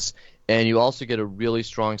really was. And you also get a really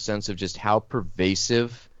strong sense of just how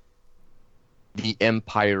pervasive the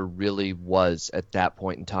Empire really was at that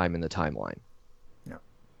point in time in the timeline. Yeah.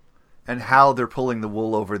 And how they're pulling the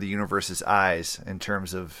wool over the universe's eyes in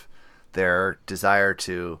terms of their desire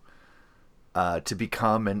to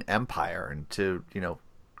become an empire and to,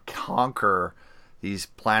 conquer these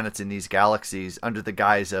planets and these galaxies under the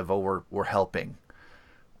guise of, we're helping.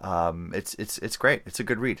 It's great. It's a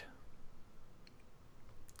good read.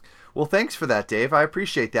 Well, thanks for that, Dave. I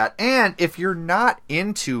appreciate that. And if you're not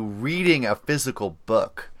into reading a physical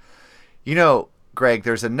book, Greg,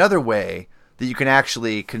 there's another way that you can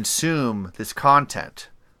actually consume this content.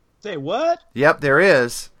 Say what? Yep, there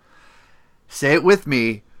is. Say it with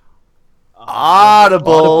me.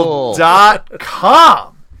 Audible.com.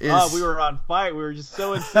 We were on fire. We were just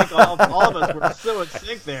so in sync. All of us were so in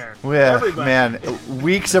sync there. Yeah, everybody. Man,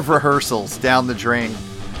 weeks of rehearsals down the drain.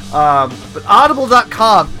 But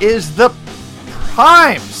Audible.com is the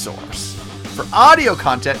prime source for audio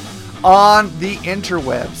content on the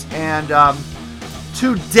interwebs. And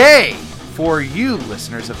today, for you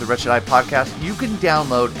listeners of the Wretched Hive podcast, you can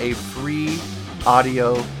download a free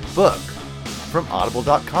audio book from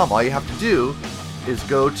Audible.com. All you have to do is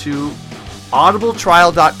go to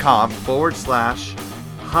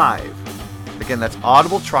audibletrial.com/Hive. Again, that's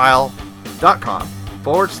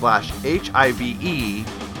audibletrial.com/HIVE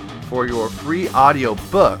for your free audio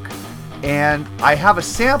book. And I have a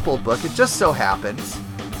sample book. It just so happens,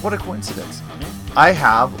 what a coincidence, I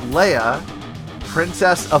have Leia,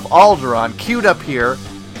 Princess of Alderaan, queued up here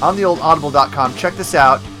on the old audible.com. Check this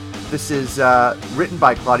out. This is written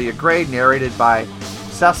by Claudia Gray, narrated by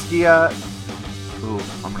Saskia... Ooh,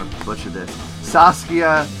 I'm going to butcher this.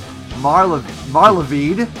 Saskia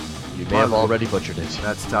Marlavid. You may have already butchered it.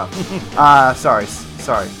 That's tough. Sorry,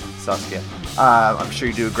 Saskia. I'm sure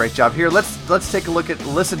you do a great job here. Let's take a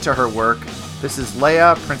listen to her work. This is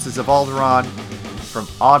Leia, Princess of Alderaan, from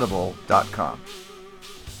audible.com.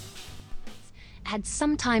 Had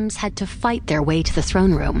sometimes had to fight their way to the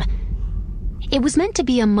throne room. It was meant to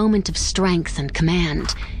be a moment of strength and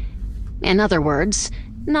command. In other words,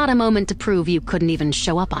 not a moment to prove you couldn't even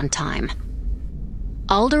show up on time.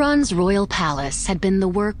 Alderaan's royal palace had been the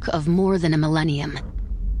work of more than a millennium.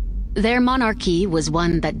 Their monarchy was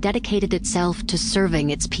one that dedicated itself to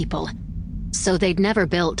serving its people, so they'd never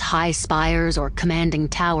built high spires or commanding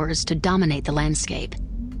towers to dominate the landscape.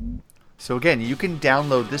 So again, you can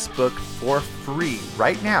download this book for free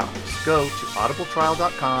right now. Just go to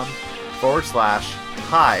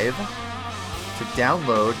audibletrial.com/Hive to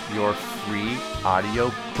download your free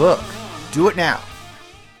audio book. Do it now.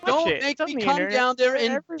 Don't make me come down there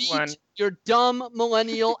and beat your dumb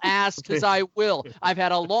millennial ass, because I will. I've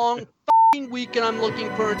had a long f***ing week and I'm looking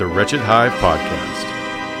for... The Wretched Hive Podcast.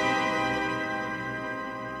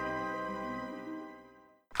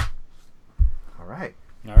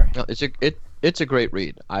 All right. No, it's a great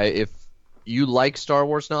read. If you like Star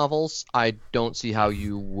Wars novels, I don't see how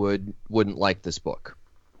you wouldn't like this book.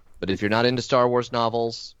 But if you're not into Star Wars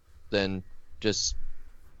novels, then just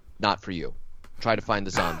not for you. Try to find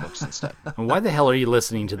the Zahn books instead. Why the hell are you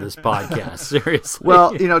listening to this podcast? Seriously.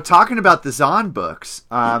 Well, talking about the Zahn books,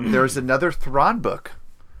 there's another Thrawn book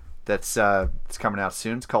that's it's coming out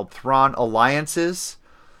soon. It's called Thrawn Alliances.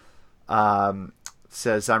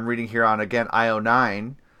 Says I'm reading here on again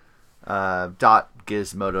io9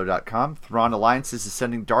 .gizmodo.com. Thrawn Alliances is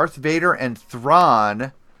sending Darth Vader and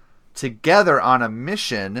Thrawn together on a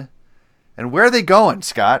mission. And where are they going,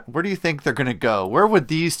 Scott? Where do you think they're going to go? Where would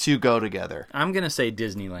these two go together? I'm going to say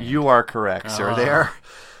Disneyland. You are correct, sir.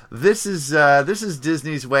 This is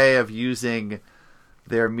Disney's way of using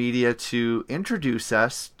their media to introduce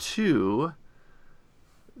us to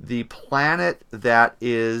the planet that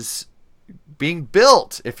is being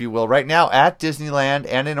built, if you will, right now at Disneyland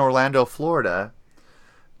and in Orlando, Florida.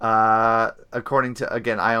 According to,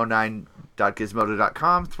 again,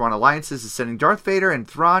 io9.gizmodo.com, Thrawn Alliances is sending Darth Vader and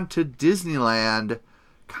Thrawn to Disneyland,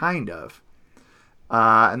 kind of.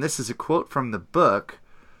 And this is a quote from the book.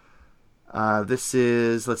 This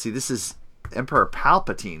is Emperor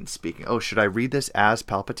Palpatine speaking. Oh, should I read this as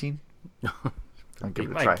Palpatine? I'll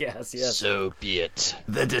give it a try. Guess, yes. So be it.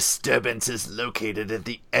 The disturbance is located at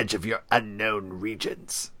the edge of your unknown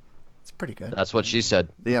regions. It's pretty good. That's what she said.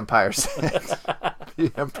 The Empire said.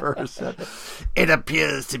 The Emperor said. It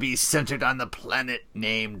appears to be centered on the planet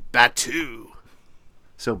named Batuu.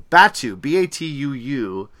 So Batuu,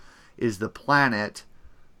 Batuu, is the planet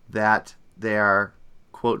that they are,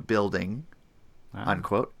 quote, building,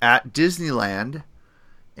 unquote, at Disneyland.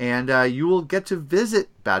 And you will get to visit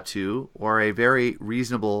Batuu, or a very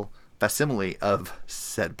reasonable facsimile of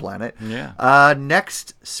said planet,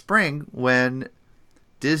 next spring when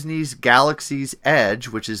Disney's Galaxy's Edge,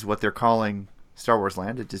 which is what they're calling Star Wars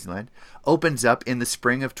Land at Disneyland, opens up in the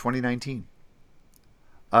spring of 2019.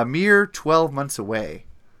 A mere 12 months away.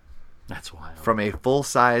 That's wild. From a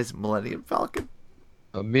full-size Millennium Falcon.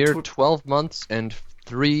 A mere 12 months and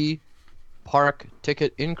 3 park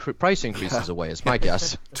ticket price increases away is my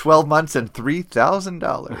guess. 12 months and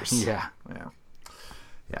 $3,000. Yeah.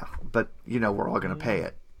 But we're all going to pay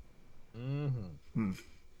it. Mm-hmm.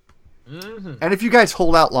 Mm-hmm. And if you guys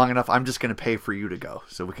hold out long enough, I'm just going to pay for you to go,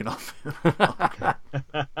 so we can all.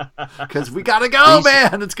 Because we got to go,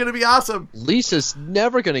 man. It's going to be awesome. Lisa's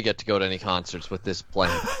never going to get to go to any concerts with this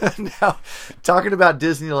plan. Now, talking about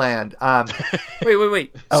Disneyland.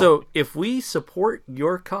 Wait. Oh. So if we support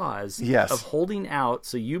your cause of holding out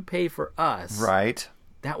so you pay for us, right?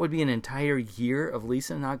 That would be an entire year of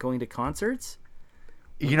Lisa not going to concerts?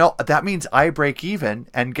 That means I break even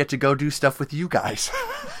and get to go do stuff with you guys.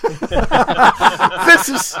 This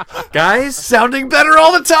is sounding better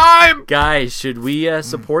all the time. Guys, should we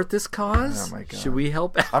support this cause? Oh my God. Should we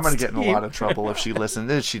help out? I'm going to get in a lot of trouble if she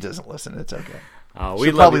listens. If she doesn't listen, it's okay.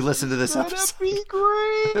 She'll probably listen to this episode. That'd be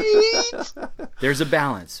great. There's a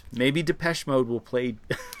balance. Maybe Depeche Mode will play.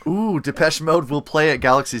 Ooh, Depeche Mode will play at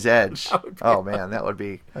Galaxy's Edge. Oh man, that would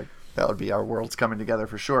be our worlds coming together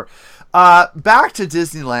for sure. Back to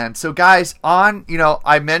Disneyland. So guys,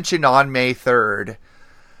 I mentioned on May 3rd,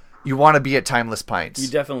 you want to be at Timeless Pints. You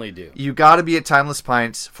definitely do. You got to be at Timeless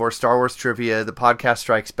Pints for Star Wars Trivia. The podcast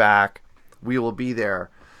strikes back. We will be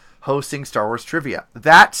there hosting Star Wars Trivia.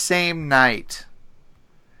 That same night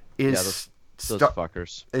is those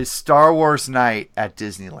fuckers. Is Star Wars night at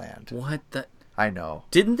Disneyland. What the? I know.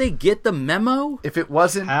 Didn't they get the memo? If it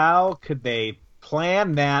wasn't, how could they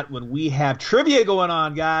plan that when we have trivia going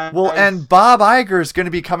on, guys? Well, and Bob Iger is going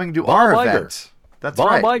to be coming to our event. That's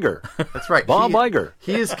right. Bob Iger. That's right. Bob Iger.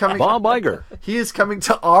 He is coming. Bob Iger. He is coming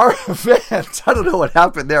to our event. I don't know what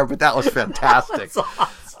happened there, but that was fantastic.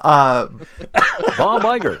 Bob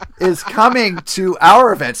Iger is coming to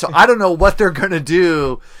our event, so I don't know what they're going to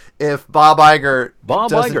do if Bob Iger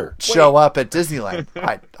doesn't show up at Disneyland.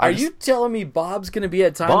 Are you telling me Bob's going to be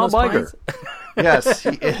at Timeless Pints? Yes,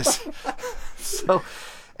 he is. So,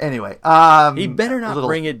 anyway, he better not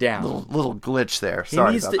bring it down. Little glitch there.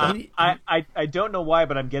 Sorry about that. I don't know why,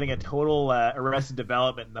 but I'm getting a total Arrested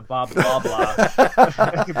Development and the Bob blah blah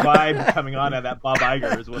vibe coming on at that Bob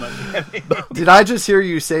Iger is what I'm getting. Did I just hear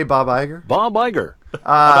you say Bob Iger? Bob Iger.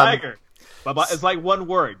 Bob Iger. It's like one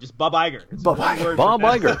word, just Bob Iger. Bob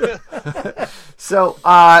Iger. So,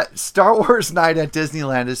 Star Wars Night at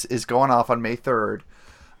Disneyland is going off on May 3rd.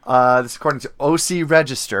 This is according to OC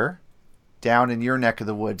Register, down in your neck of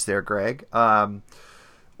the woods there, Greg.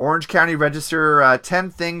 Orange County Register, 10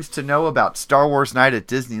 things to know about Star Wars Night at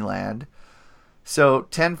Disneyland. So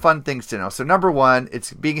 10 fun things to know. So number 1,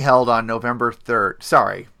 it's being held on November 3rd.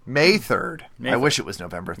 Sorry, May 3rd. I wish it was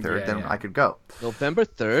November 3rd. Then I could go. November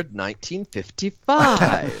 3rd,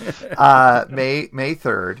 1955. May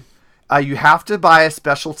 3rd. You have to buy a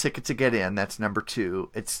special ticket to get in. That's number 2.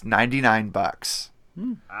 It's $99.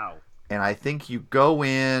 Wow. And I think you go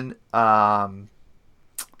in 9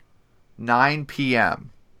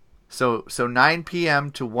 p.m. So 9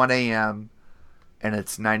 p.m. to 1 a.m. and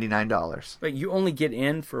it's $99. But you only get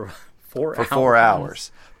in for 4 hours. 4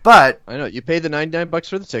 hours. But I know you pay the $99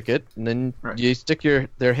 for the ticket, and then you stick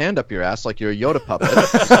their hand up your ass like you're a Yoda puppet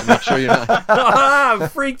to make sure you're not. I'm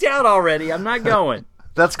freaked out already. I'm not going.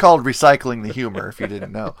 That's called recycling the humor, if you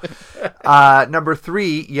didn't know. Number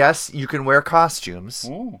 3, yes, you can wear costumes.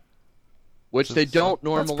 Which they don't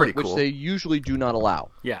normally, cool. which they usually do not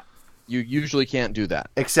allow. Yeah. You usually can't do that.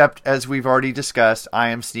 Except, as we've already discussed, I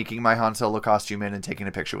am sneaking my Han Solo costume in and taking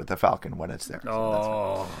a picture with the Falcon when it's there.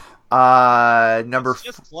 Oh. It's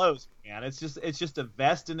just clothes, man. It's just a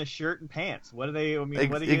vest and a shirt and pants. What do they? I mean,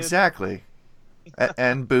 what do you... Exactly.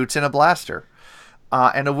 And boots and a blaster.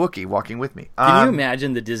 And a Wookiee walking with me. Can you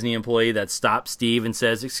imagine the Disney employee that stops Steve and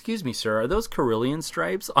says, "Excuse me, sir, are those Carillion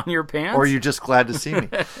stripes on your pants?" Or are you just glad to see me?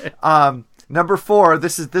 Number 4,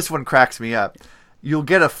 this one cracks me up. You'll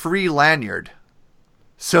get a free lanyard.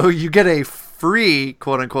 So you get a free,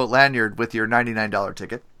 quote-unquote, lanyard with your $99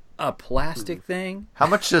 ticket. A plastic thing? How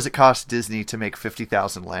much does it cost Disney to make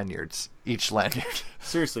 50,000 lanyards? Each lanyard?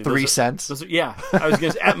 Seriously. 3 cents? Yeah. I was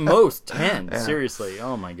going to say, at most 10. Yeah. Seriously.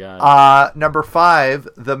 Oh, my God. Number 5,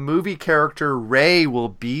 the movie character Rey will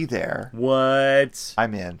be there. What?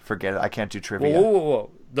 I'm in. Forget it. I can't do trivia.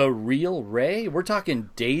 Whoa. The real Rey? We're talking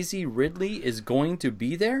Daisy Ridley is going to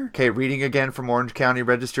be there? Okay, reading again from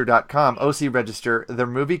OrangeCountyRegister.com. OC Register. The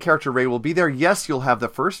movie character Rey will be there. Yes, you'll have the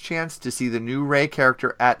first chance to see the new Rey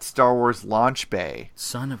character at Star Wars Launch Bay.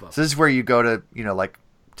 Son of a... So this is where you go to,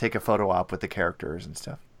 take a photo op with the characters and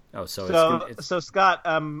stuff. Oh, so Scott,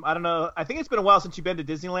 I don't know. I think it's been a while since you've been to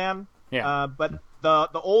Disneyland. Yeah. But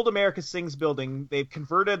the Old America Sings building, they've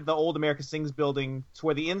converted the Old America Sings building to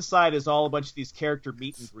where the inside is all a bunch of these character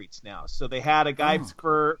meet and greets now. So they had a guy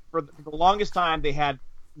for the longest time. They had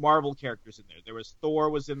Marvel characters in there. There was Thor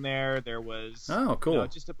was in there. There was cool,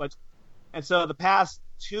 just a bunch. And so the past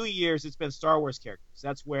 2 years, it's been Star Wars characters.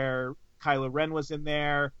 That's where Kylo Ren was in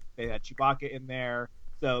there. They had Chewbacca in there.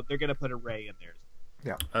 So they're gonna put a Rey in there.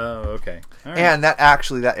 Yeah. Oh, okay. All right. And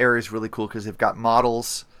that area is really cool because they've got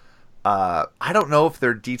models. I don't know if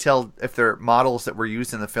they're detailed, if they're models that were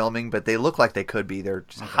used in the filming, but they look like they could be. They're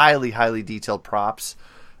just highly, highly detailed props.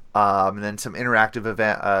 And then some interactive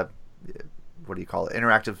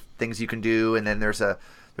interactive things you can do. And then there's of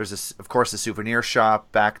course a souvenir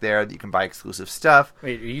shop back there that you can buy exclusive stuff.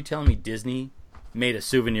 Wait, are you telling me Disney made a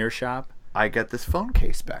souvenir shop? I got this phone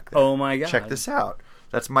case back there. Oh my God. Check this out.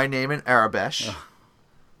 That's my name in Arabic. Oh.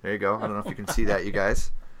 There you go. I don't know if you can see that, you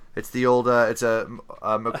guys. It's the old, it's a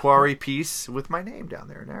Macquarie piece with my name down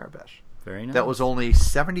there in Arabic. Very nice. That was only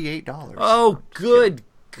 $78. Oh, good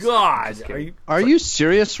God! Are you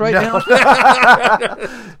serious right now?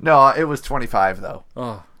 No, it was $25 though.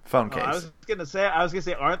 Oh, phone case. I was gonna say,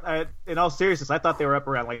 in all seriousness, I thought they were up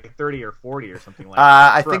around like 30 or 40 or something like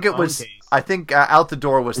that. I think it was. Case. I think out the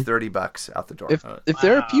door was $30 out the door. If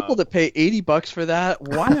there are people that pay $80 for that,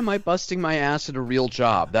 why am I busting my ass at a real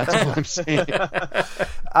job? That's what I'm saying.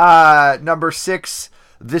 Number 6,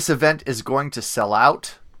 this event is going to sell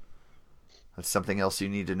out. That's something else you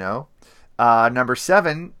need to know. Number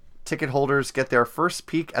 7, ticket holders get their first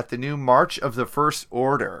peek at the new March of the First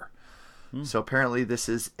Order. So apparently this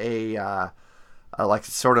is a like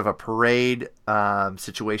sort of a parade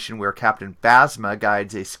situation where Captain Phasma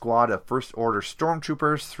guides a squad of First Order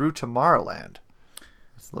stormtroopers through Tomorrowland.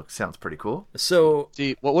 Sounds pretty cool. So,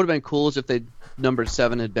 see, what would have been cool is if they number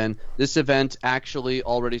 7 had been, this event actually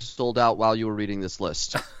already sold out while you were reading this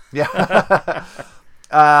list. Yeah.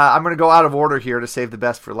 I'm going to go out of order here to save the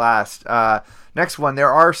best for last. Next one,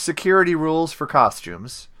 there are security rules for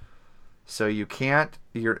costumes. So you can't,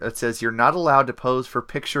 it says you're not allowed to pose for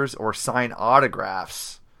pictures or sign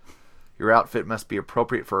autographs. Your outfit must be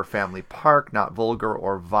appropriate for a family park, not vulgar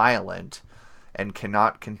or violent, and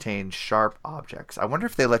cannot contain sharp objects. I wonder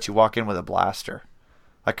if they let you walk in with a blaster.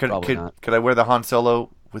 Could I wear the Han Solo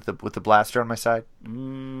with the blaster on my side?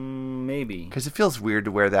 Maybe. Because it feels weird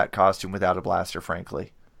to wear that costume without a blaster,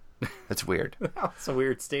 frankly. It's weird. That's a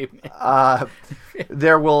weird statement.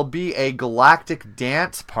 There will be a galactic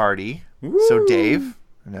dance party. Woo! So, Dave,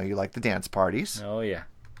 I know you like the dance parties. Oh, yeah.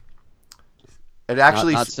 It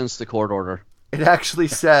actually not since the court order. It actually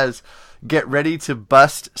says, get ready to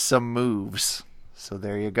bust some moves. So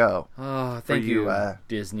there you go. Oh, thank you,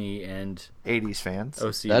 Disney and 80s fans.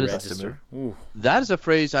 OC That Register. That is a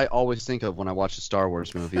phrase I always think of when I watch a Star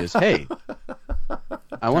Wars movie is, hey,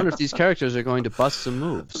 I wonder if these characters are going to bust some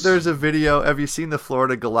moves. There's a video. Have you seen the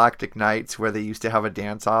Florida Galactic Nights where they used to have a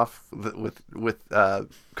dance-off with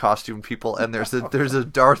costume people? And there's a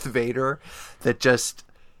Darth Vader that just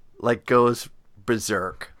like goes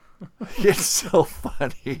berserk. It's so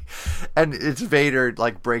funny, and it's Vader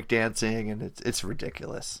like breakdancing, and it's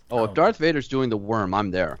ridiculous. Oh, if Darth Vader's doing the worm,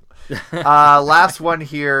 I'm there. Last one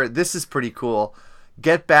here. This is pretty cool.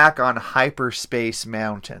 Get back on Hyperspace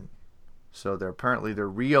Mountain. So they're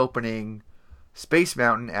reopening Space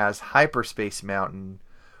Mountain as Hyperspace Mountain,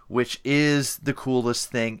 which is the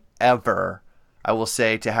coolest thing ever. I will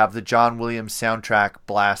say, to have the John Williams soundtrack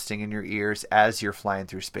blasting in your ears as you're flying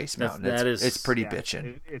through Space Mountain. It's pretty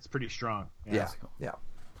bitchin'. It's pretty strong. Yeah. Yeah.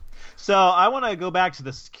 So I want to go back to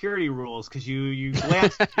the security rules because you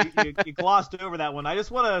glossed over that one. I just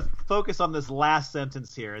want to focus on this last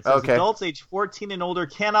sentence here. It says adults age 14 and older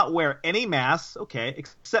cannot wear any masks,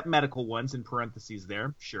 except medical ones in parentheses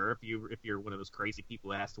there. Sure, if you're one of those crazy people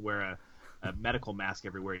that has to wear a medical mask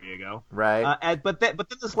everywhere you go. Right. But then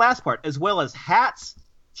this last part, as well as hats,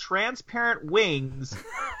 transparent wings,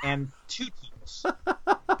 and tutus.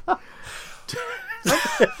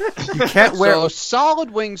 You can't wear. So solid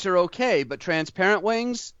wings are okay, but transparent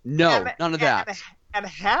wings, no, none of that. And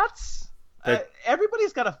hats.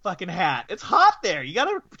 Everybody's got a fucking hat. It's hot there. You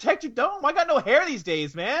gotta protect your dome. I got no hair these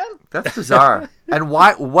days, man. That's bizarre. And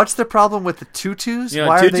why? What's the problem with the tutus?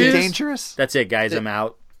 Why are they dangerous? That's it, guys. I'm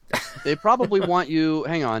out. They probably want you.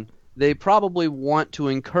 Hang on. They probably want to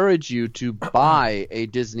encourage you to buy a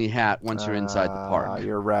Disney hat once you're inside the park.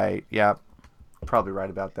 You're right. Yeah, probably right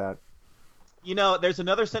about that. You know, there's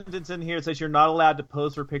another sentence in here that says you're not allowed to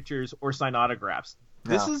pose for pictures or sign autographs.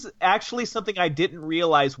 This is actually something I didn't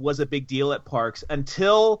realize was a big deal at parks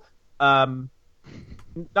until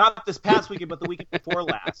not this past weekend, but the weekend before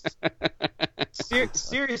last.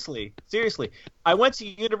 Seriously. I went to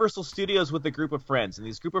Universal Studios with a group of friends, and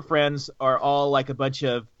these group of friends are all like a bunch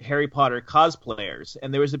of Harry Potter cosplayers.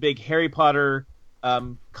 And there was a big Harry Potter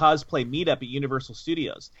cosplay meetup at Universal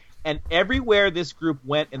Studios. And everywhere this group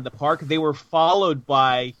went in the park, they were followed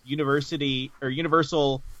by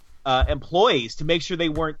Universal employees to make sure they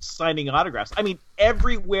weren't signing autographs. I mean,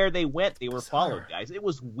 everywhere they went, they were followed, guys. It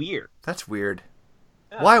was weird. That's weird.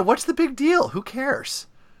 Yeah. Why? What's the big deal? Who cares?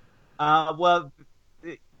 Well,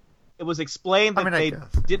 it was explained that they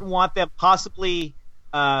didn't want them possibly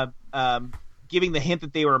giving the hint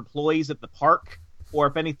that they were employees at the park, or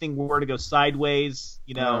if anything were to go sideways,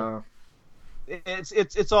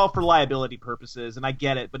 it's all for liability purposes, and I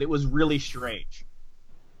get it, but it was really strange.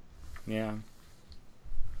 Yeah.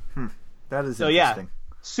 That is interesting. Yeah,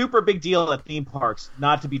 super big deal at theme parks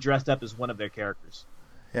not to be dressed up as one of their characters.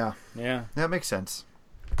 Yeah. Yeah. That makes sense.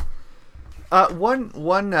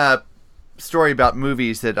 One story about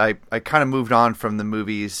movies that I kind of moved on from the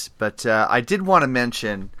movies, but I did want to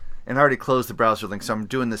mention, and I already closed the browser link, so I'm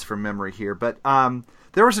doing this from memory here, but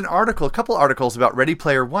there was a couple articles about Ready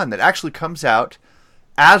Player One that actually comes out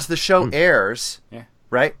as the show airs. Yeah.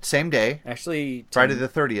 Right? Same day. Actually, Friday the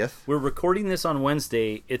 30th. We're recording this on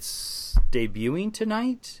Wednesday. It's debuting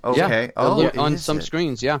tonight. Okay. Yeah. On some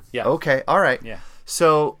screens, yeah. Okay. All right. Yeah.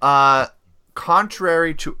 So,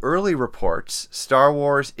 contrary to early reports, Star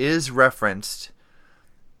Wars is referenced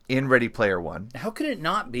in Ready Player One. How could it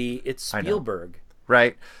not be? It's Spielberg.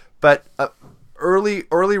 Right. But early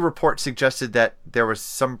reports suggested that there was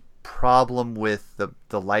some problem with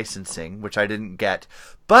the licensing, which I didn't get.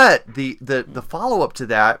 But the follow-up to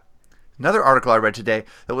that, another article I read today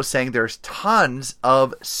that was saying there's tons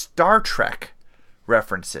of Star Trek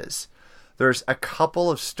references. There's a couple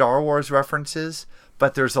of Star Wars references,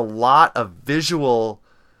 but there's a lot of visual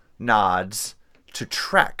nods to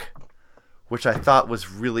Trek, which I thought was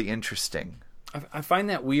really interesting. I find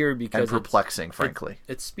that weird because and perplexing, frankly.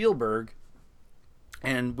 It's Spielberg,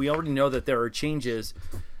 and we already know that there are changes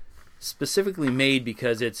specifically made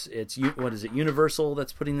because it's what is it, Universal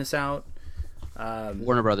that's putting this out?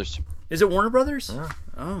 Warner Brothers. Is it Warner Brothers? Yeah.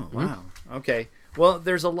 Oh, wow. Okay. Well,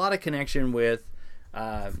 there's a lot of connection with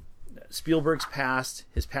Spielberg's past,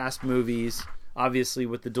 his past movies, obviously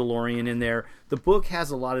with the DeLorean in there. The book has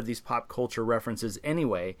a lot of these pop culture references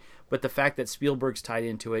anyway, but the fact that Spielberg's tied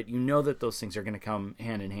into it, you know that those things are going to come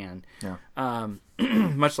hand in hand. Yeah.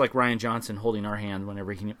 Much like Ryan Johnson holding our hand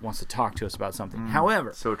whenever he wants to talk to us about something.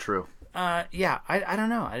 However, so true. Yeah, I don't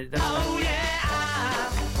know.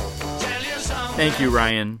 Thank you,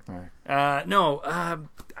 Ryan. Right.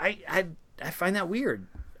 I find that weird.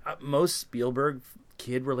 Most Spielberg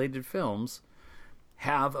kid-related films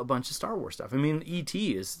have a bunch of Star Wars stuff. I mean,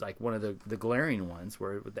 E.T. is like one of the glaring ones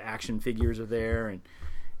where the action figures are there,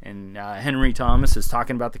 and Henry Thomas is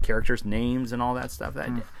talking about the characters' names and all that stuff. That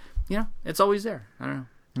it's always there. I don't know.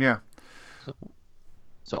 Yeah.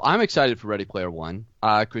 So I'm excited for Ready Player One.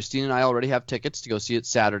 Christine and I already have tickets to go see it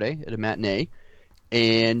Saturday at a matinee,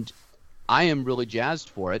 and I am really jazzed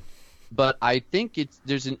for it. But I think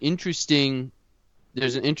there's an interesting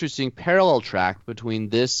parallel track between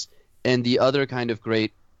this and the other kind of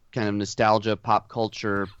great kind of nostalgia pop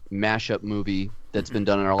culture mashup movie that's been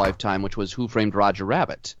done in our lifetime, which was Who Framed Roger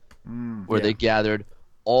Rabbit, where they gathered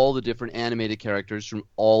all the different animated characters from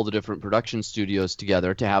all the different production studios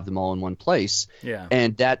together to have them all in one place. Yeah.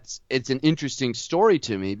 And it's an interesting story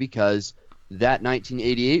to me because that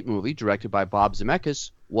 1988 movie, directed by Bob Zemeckis,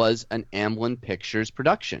 was an Amblin Pictures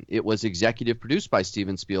production. It was executive produced by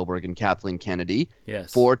Steven Spielberg and Kathleen Kennedy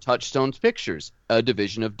for Touchstone Pictures, a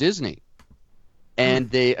division of Disney. And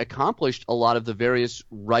they accomplished a lot of the various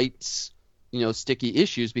rights, sticky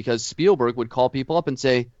issues because Spielberg would call people up and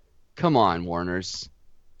say, "Come on, Warners,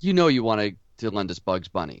 you want to lend us Bugs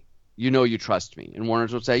Bunny. You trust me." And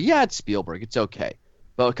Warners would say, "Yeah, it's Spielberg. It's okay.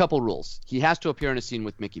 But a couple rules. He has to appear in a scene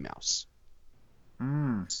with Mickey Mouse."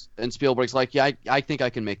 And Spielberg's like, "Yeah, I think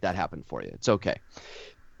I can make that happen for you. It's okay."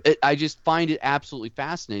 I just find it absolutely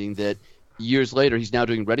fascinating that years later he's now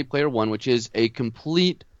doing Ready Player One, which is a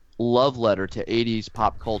complete love letter to 80s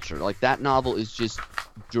pop culture. Like, that novel is just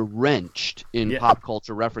drenched in pop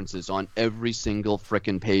culture references on every single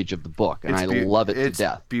frickin' page of the book, and I love it to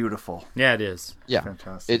death. It's beautiful. Yeah, it is. Yeah,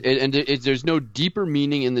 fantastic. There's no deeper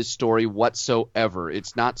meaning in this story whatsoever.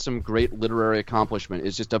 It's not some great literary accomplishment.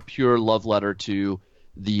 It's just a pure love letter to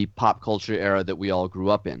the pop culture era that we all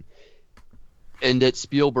grew up in. And that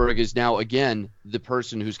Spielberg is now, again, the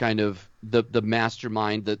person who's kind of the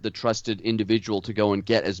mastermind, the trusted individual to go and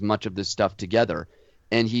get as much of this stuff together.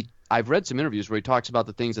 And I've read some interviews where he talks about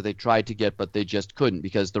the things that they tried to get, but they just couldn't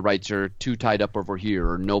because the rights are too tied up over here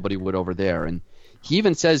or nobody would over there. And he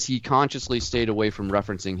even says he consciously stayed away from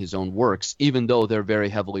referencing his own works, even though they're very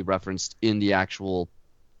heavily referenced in the actual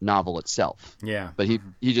novel itself. Yeah. But he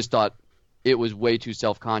just thought it was way too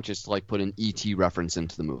self-conscious to put an E.T. reference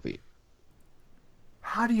into the movie.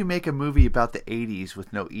 How do you make a movie about the 80s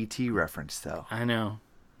with no E.T. reference, though? I know.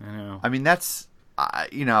 I mean, that's, I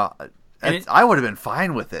would have been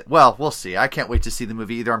fine with it. Well, we'll see. I can't wait to see the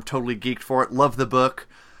movie either. I'm totally geeked for it, love the book,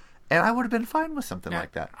 and I would have been fine with something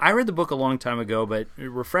like that. I read the book a long time ago, but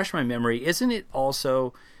refresh my memory, isn't it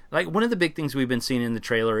also, one of the big things we've been seeing in the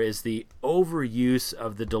trailer is the overuse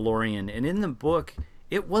of the DeLorean, and in the book,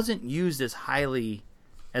 it wasn't used as highly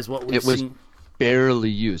as what we've seen. Barely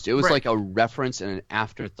used. It was like a reference and an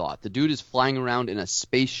afterthought. The dude is flying around in a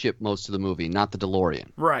spaceship most of the movie, not the DeLorean.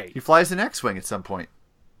 Right. He flies an X-Wing at some point.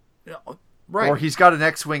 Right. Or he's got an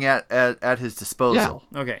X-Wing at his disposal.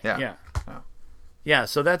 Yeah. Okay. Yeah. Yeah,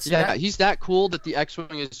 so that's... Yeah, he's that cool that the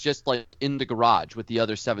X-Wing is just in the garage with the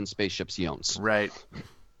other 7 spaceships he owns. Right.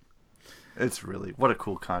 It's really... What a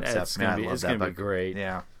cool concept. It's going to be great.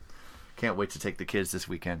 Yeah. Can't wait to take the kids this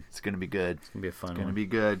weekend. It's going to be good. It's going to be a fun one. It's going to be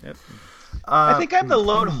good. Yep. I think I'm the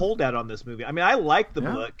lone holdout on this movie. I mean, I like the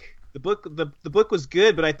book. The book was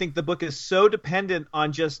good, but I think the book is so dependent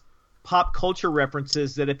on just pop culture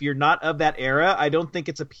references that if you're not of that era, I don't think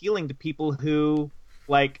it's appealing to people who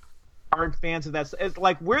aren't fans of that. It's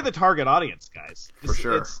we're the target audience, guys. For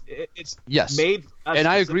sure. It's made. And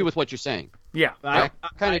I agree with what you're saying. Yeah, I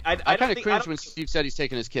kind of cringe when Steve said he's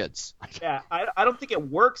taking his kids. Yeah, I don't think it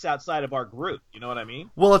works outside of our group. You know what I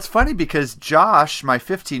mean? Well, it's funny because Josh, my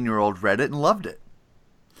 15-year-old, read it and loved it.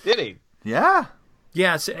 Did he? Yeah.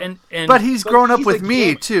 Yes, and but he's grown up with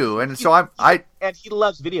me too, and so and he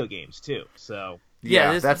loves video games too. So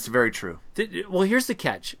yeah, that's very true. Well, here's the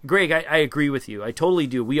catch, Greg. I agree with you. I totally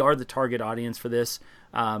do. We are the target audience for this,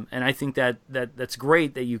 and I think that's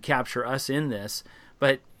great that you capture us in this.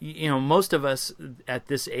 But most of us at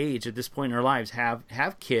this age, at this point in our lives, have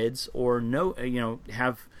kids or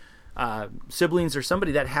have siblings or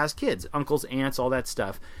somebody that has kids, uncles, aunts, all that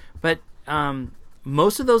stuff. But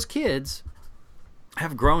most of those kids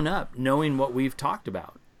have grown up knowing what we've talked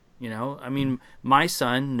about. I mean, my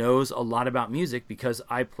son knows a lot about music because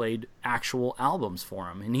I played actual albums for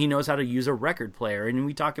him, and he knows how to use a record player. And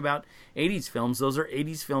we talk about 80s films. Those are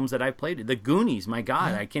 80s films that I played. The Goonies, my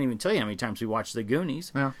God, I can't even tell you how many times we watched The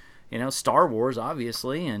Goonies. Yeah. Star Wars,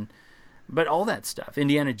 obviously, but all that stuff.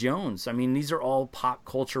 Indiana Jones. I mean, these are all pop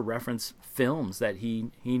culture reference films that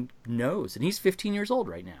he knows, and he's 15 years old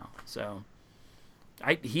right now. So,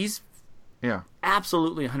 he's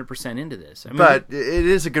absolutely 100% into this. I mean, but it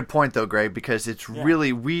is a good point, though, Greg, because it's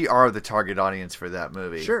really, we are the target audience for that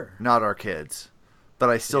movie. Sure. Not our kids. but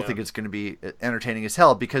I still think it's going to be entertaining as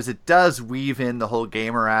hell because it does weave in the whole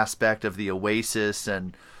gamer aspect of the Oasis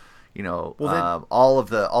and all of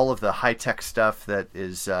the high tech stuff that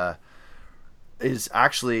is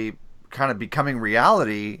actually kind of becoming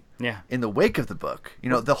reality in the wake of the book.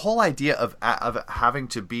 The whole idea of having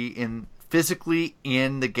to be physically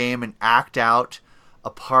in the game and act out a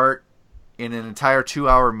part in an entire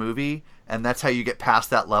 2-hour movie, and that's how you get past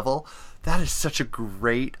that level. That is such a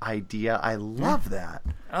great idea. I love that.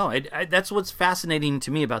 Oh, that's what's fascinating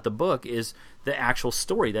to me about the book is the actual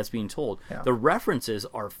story that's being told. Yeah. The references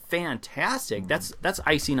are fantastic. That's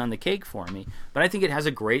icing on the cake for me. But I think it has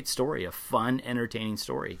a great story, a fun, entertaining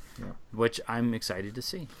story, which I'm excited to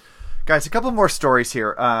see. Guys, a couple more stories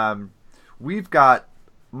here. We've got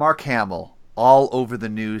Mark Hamill all over the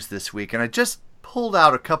news this week, and I just pulled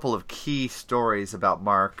out a couple of key stories about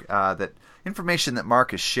Mark, information that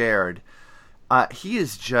Mark has shared. He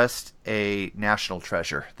is just a national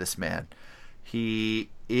treasure, this man. He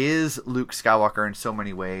is Luke Skywalker in so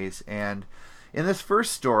many ways, and in this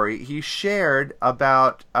first story, he shared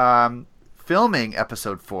about filming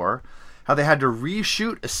Episode 4, how they had to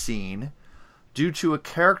reshoot a scene due to a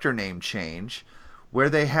character name change, where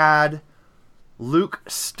they had Luke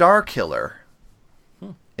Starkiller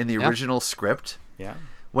in the original script. Yeah.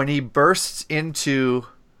 When he bursts into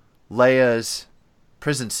Leia's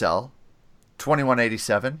prison cell,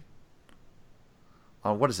 2187,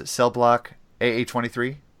 on what is it, cell block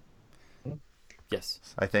AA23? Yes.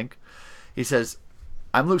 I think. He says,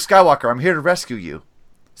 "I'm Luke Skywalker, I'm here to rescue you."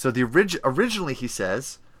 So originally he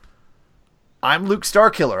says, "I'm Luke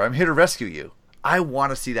Starkiller, I'm here to rescue you." I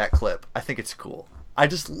want to see that clip. I think it's cool. I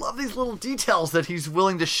just love these little details that he's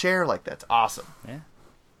willing to share like that. It's awesome. Yeah.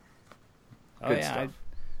 Good stuff.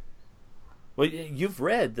 Well, you've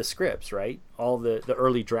read the scripts, right? All the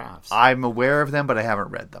early drafts. I'm aware of them, but I haven't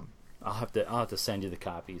read them. I'll have to send you the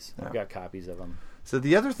copies. I've got copies of them. So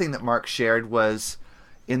the other thing that Mark shared was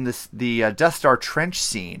in the Death Star trench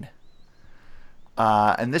scene,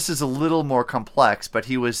 and this is a little more complex, but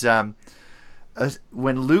he was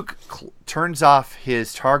when Luke turns off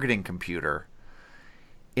his targeting computer.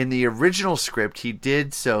 In the original script, he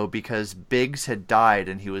did so because Biggs had died,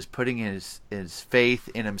 and he was putting his faith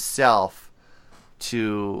in himself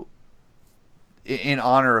in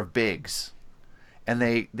honor of Biggs. And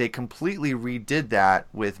they completely redid that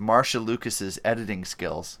with Marsha Lucas's editing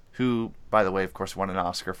skills, who, by the way, of course, won an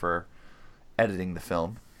Oscar for editing the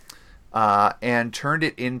film, and turned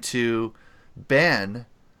it into Ben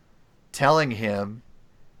telling him,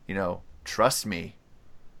 trust me,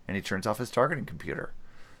 and he turns off his targeting computer.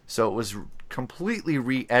 So it was completely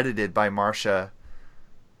re-edited by Marsha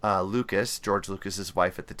Lucas, George Lucas's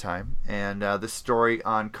wife at the time. And this story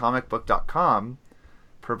on comicbook.com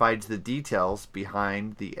provides the details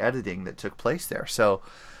behind the editing that took place there. So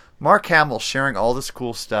Mark Hamill sharing all this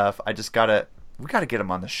cool stuff. We got to get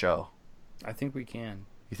him on the show. I think we can.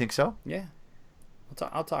 You think so? Yeah.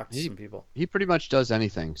 I'll talk to some people. He pretty much does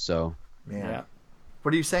anything, so. Yeah.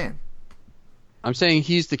 What are you saying? I'm saying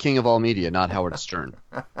he's the king of all media, not Howard Stern.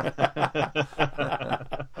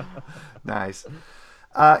 Nice.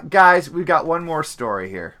 Guys, we've got one more story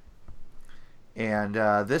here. And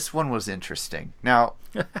this one was interesting. Now,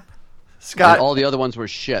 Scott... And all the other ones were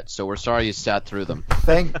shit, so we're sorry you sat through them.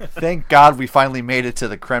 Thank God we finally made it to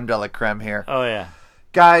the creme de la creme here. Oh, yeah.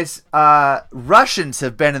 Guys, Russians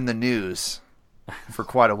have been in the news for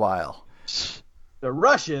quite a while. The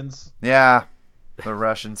Russians? Yeah, the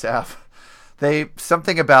Russians have.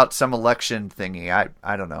 Something about some election thingy.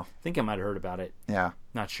 I don't know. I think I might have heard about it. Yeah.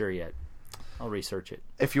 Not sure yet. I'll research it.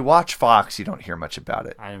 If you watch Fox, you don't hear much about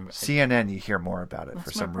it. CNN, you hear more about it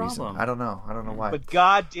for some reason. I don't know. I don't know why. But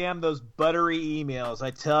goddamn those buttery emails,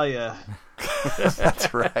 I tell you.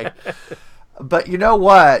 That's right. But you know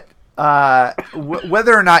what?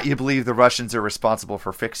 Whether or not you believe the Russians are responsible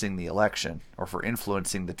for fixing the election or for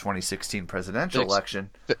influencing the 2016 presidential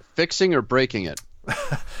election. Fixing or breaking it?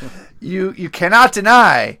 You cannot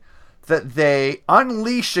deny that they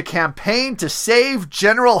unleashed a campaign to save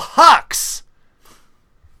General Hux.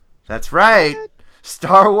 That's right.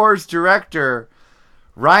 Star Wars director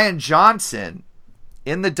Rian Johnson,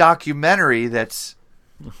 in the documentary that's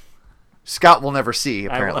Scott will never see,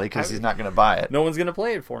 apparently, because he's not going to buy it. No one's going to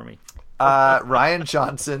play it for me. Rian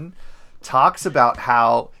Johnson talks about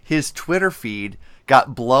how his Twitter feed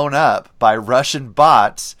got blown up by Russian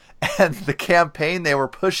bots, and the campaign they were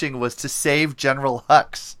pushing was to save General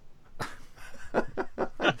Hux.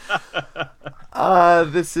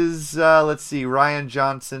 This is, let's see, Rian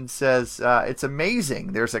Johnson says, it's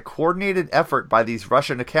amazing. There's a coordinated effort by these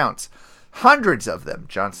Russian accounts. Hundreds of them,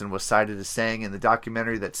 Johnson was cited as saying in the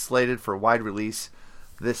documentary that's slated for wide release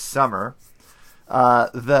this summer.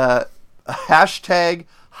 The hashtag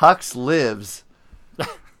Hux Lives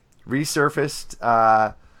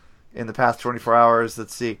resurfaced in the past 24 hours.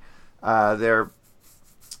 Let's see. They're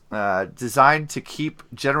designed to keep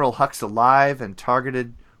General Hux alive and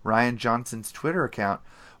targeted Ryan Johnson's Twitter account.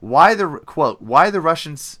 Why the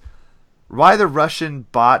Russian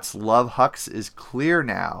bots love Hux is clear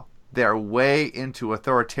now. They're way into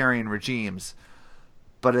authoritarian regimes.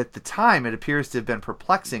 But at the time, it appears to have been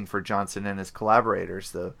perplexing for Johnson and his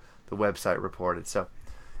collaborators, the website reported. So,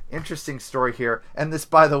 interesting story here. And this,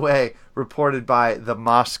 by the way, reported by the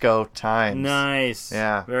Moscow Times. Nice.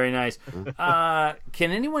 Yeah. Very nice.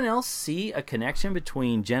 Can anyone else see a connection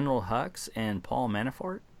between General Hux and Paul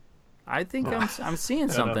Manafort? I think I'm seeing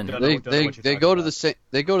something. They go to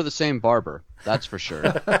the same barber. That's for sure.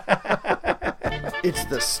 It's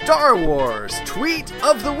the Star Wars Tweet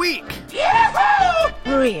of the Week. Yahoo!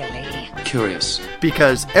 Really? Curious.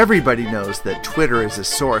 Because everybody knows that Twitter is a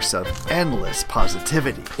source of endless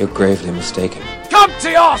positivity. You're gravely mistaken. Come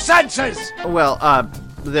to your senses! Well,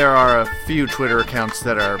 there are a few Twitter accounts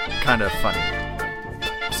that are kind of funny.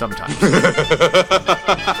 Sometimes.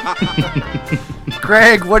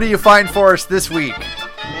 Greg, what do you find for us this week?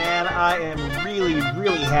 Man, I am really,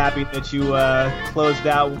 really happy that you closed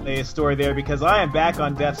out with a story there, because I am back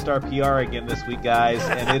on Death Star PR again this week, guys,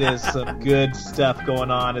 and it is some good stuff going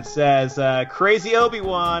on. It says, crazy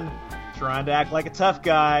Obi-Wan, trying to act like a tough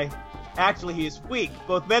guy. Actually, he is weak,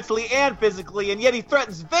 both mentally and physically, and yet he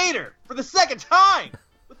threatens Vader for the second time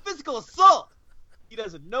with physical assault. He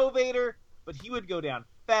doesn't know Vader, but he would go down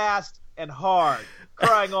fast and hard,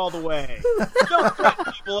 crying all the way. Don't threaten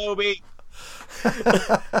people, Obi.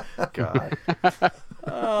 God.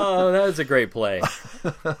 Oh, that was a great play.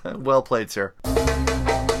 Well played, sir.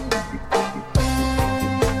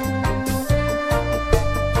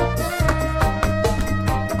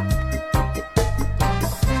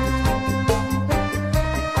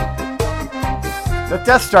 The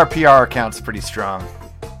Death Star PR account's pretty strong.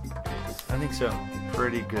 I think so.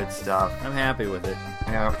 Pretty good stuff. I'm happy with it.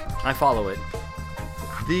 Yeah. I follow it.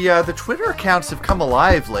 The Twitter accounts have come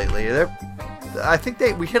alive lately. I think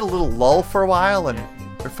we hit a little lull for a while, and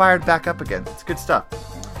they're fired back up again. It's good stuff.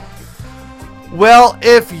 Well,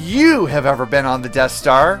 if you have ever been on the Death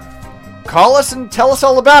Star, call us and tell us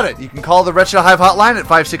all about it. You can call the Wretched Hive hotline at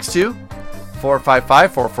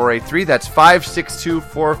 562-455-4483. That's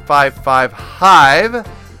 562-455-HIVE.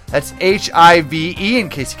 That's HIVE, in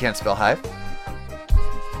case you can't spell Hive.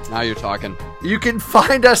 Now you're talking. You can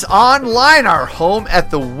find us online. Our home on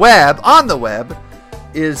the web,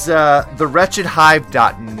 is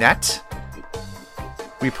thewretchedhive.net.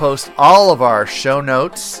 We post all of our show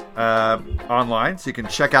notes online, so you can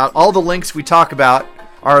check out all the links we talk about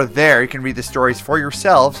are there. You can read the stories for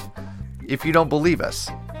yourselves if you don't believe us.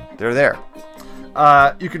 They're there.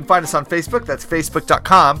 You can find us on Facebook. That's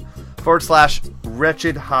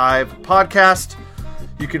facebook.com/Wretched Hive Podcast.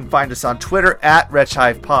 You can find us on Twitter at Wretched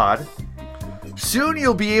Hive Pod. Soon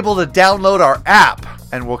you'll be able to download our app,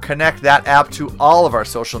 and we'll connect that app to all of our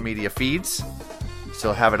social media feeds. So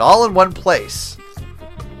you'll have it all in one place.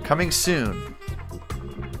 Coming soon.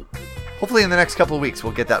 Hopefully in the next couple of weeks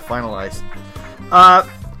we'll get that finalized.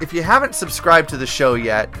 If you haven't subscribed to the show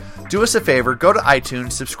yet, do us a favor. Go to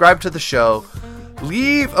iTunes, subscribe to the show,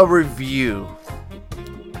 leave a review.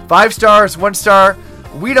 5 stars, 1 star,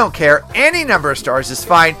 we don't care. Any number of stars is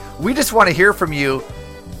fine. We just want to hear from you,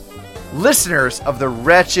 listeners of the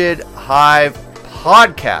Wretched Hive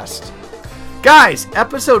podcast. Guys,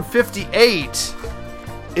 episode 58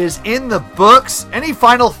 is in the books. Any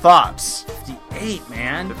final thoughts? 58,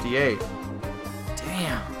 man. 58.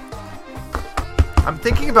 Damn. I'm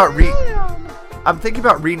thinking about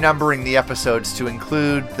renumbering the episodes to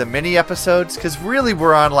include the mini episodes, because really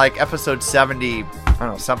we're on like episode 70, I don't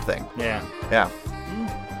know, something. Yeah. Yeah.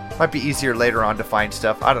 Might be easier later on to find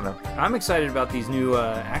stuff. I don't know. I'm excited about these new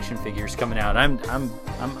action figures coming out. I'm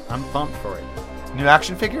pumped for it. New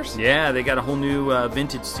action figures? Yeah, they got a whole new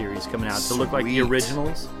vintage series coming out to look like the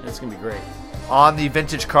originals. It's gonna be great. On the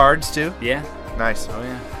vintage cards too? Yeah. Nice. Oh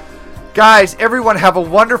yeah. Guys, everyone have a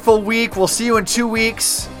wonderful week. We'll see you in 2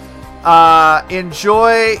 weeks.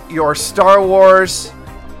 Enjoy your Star Wars,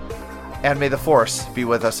 and may the Force be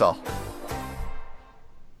with us all.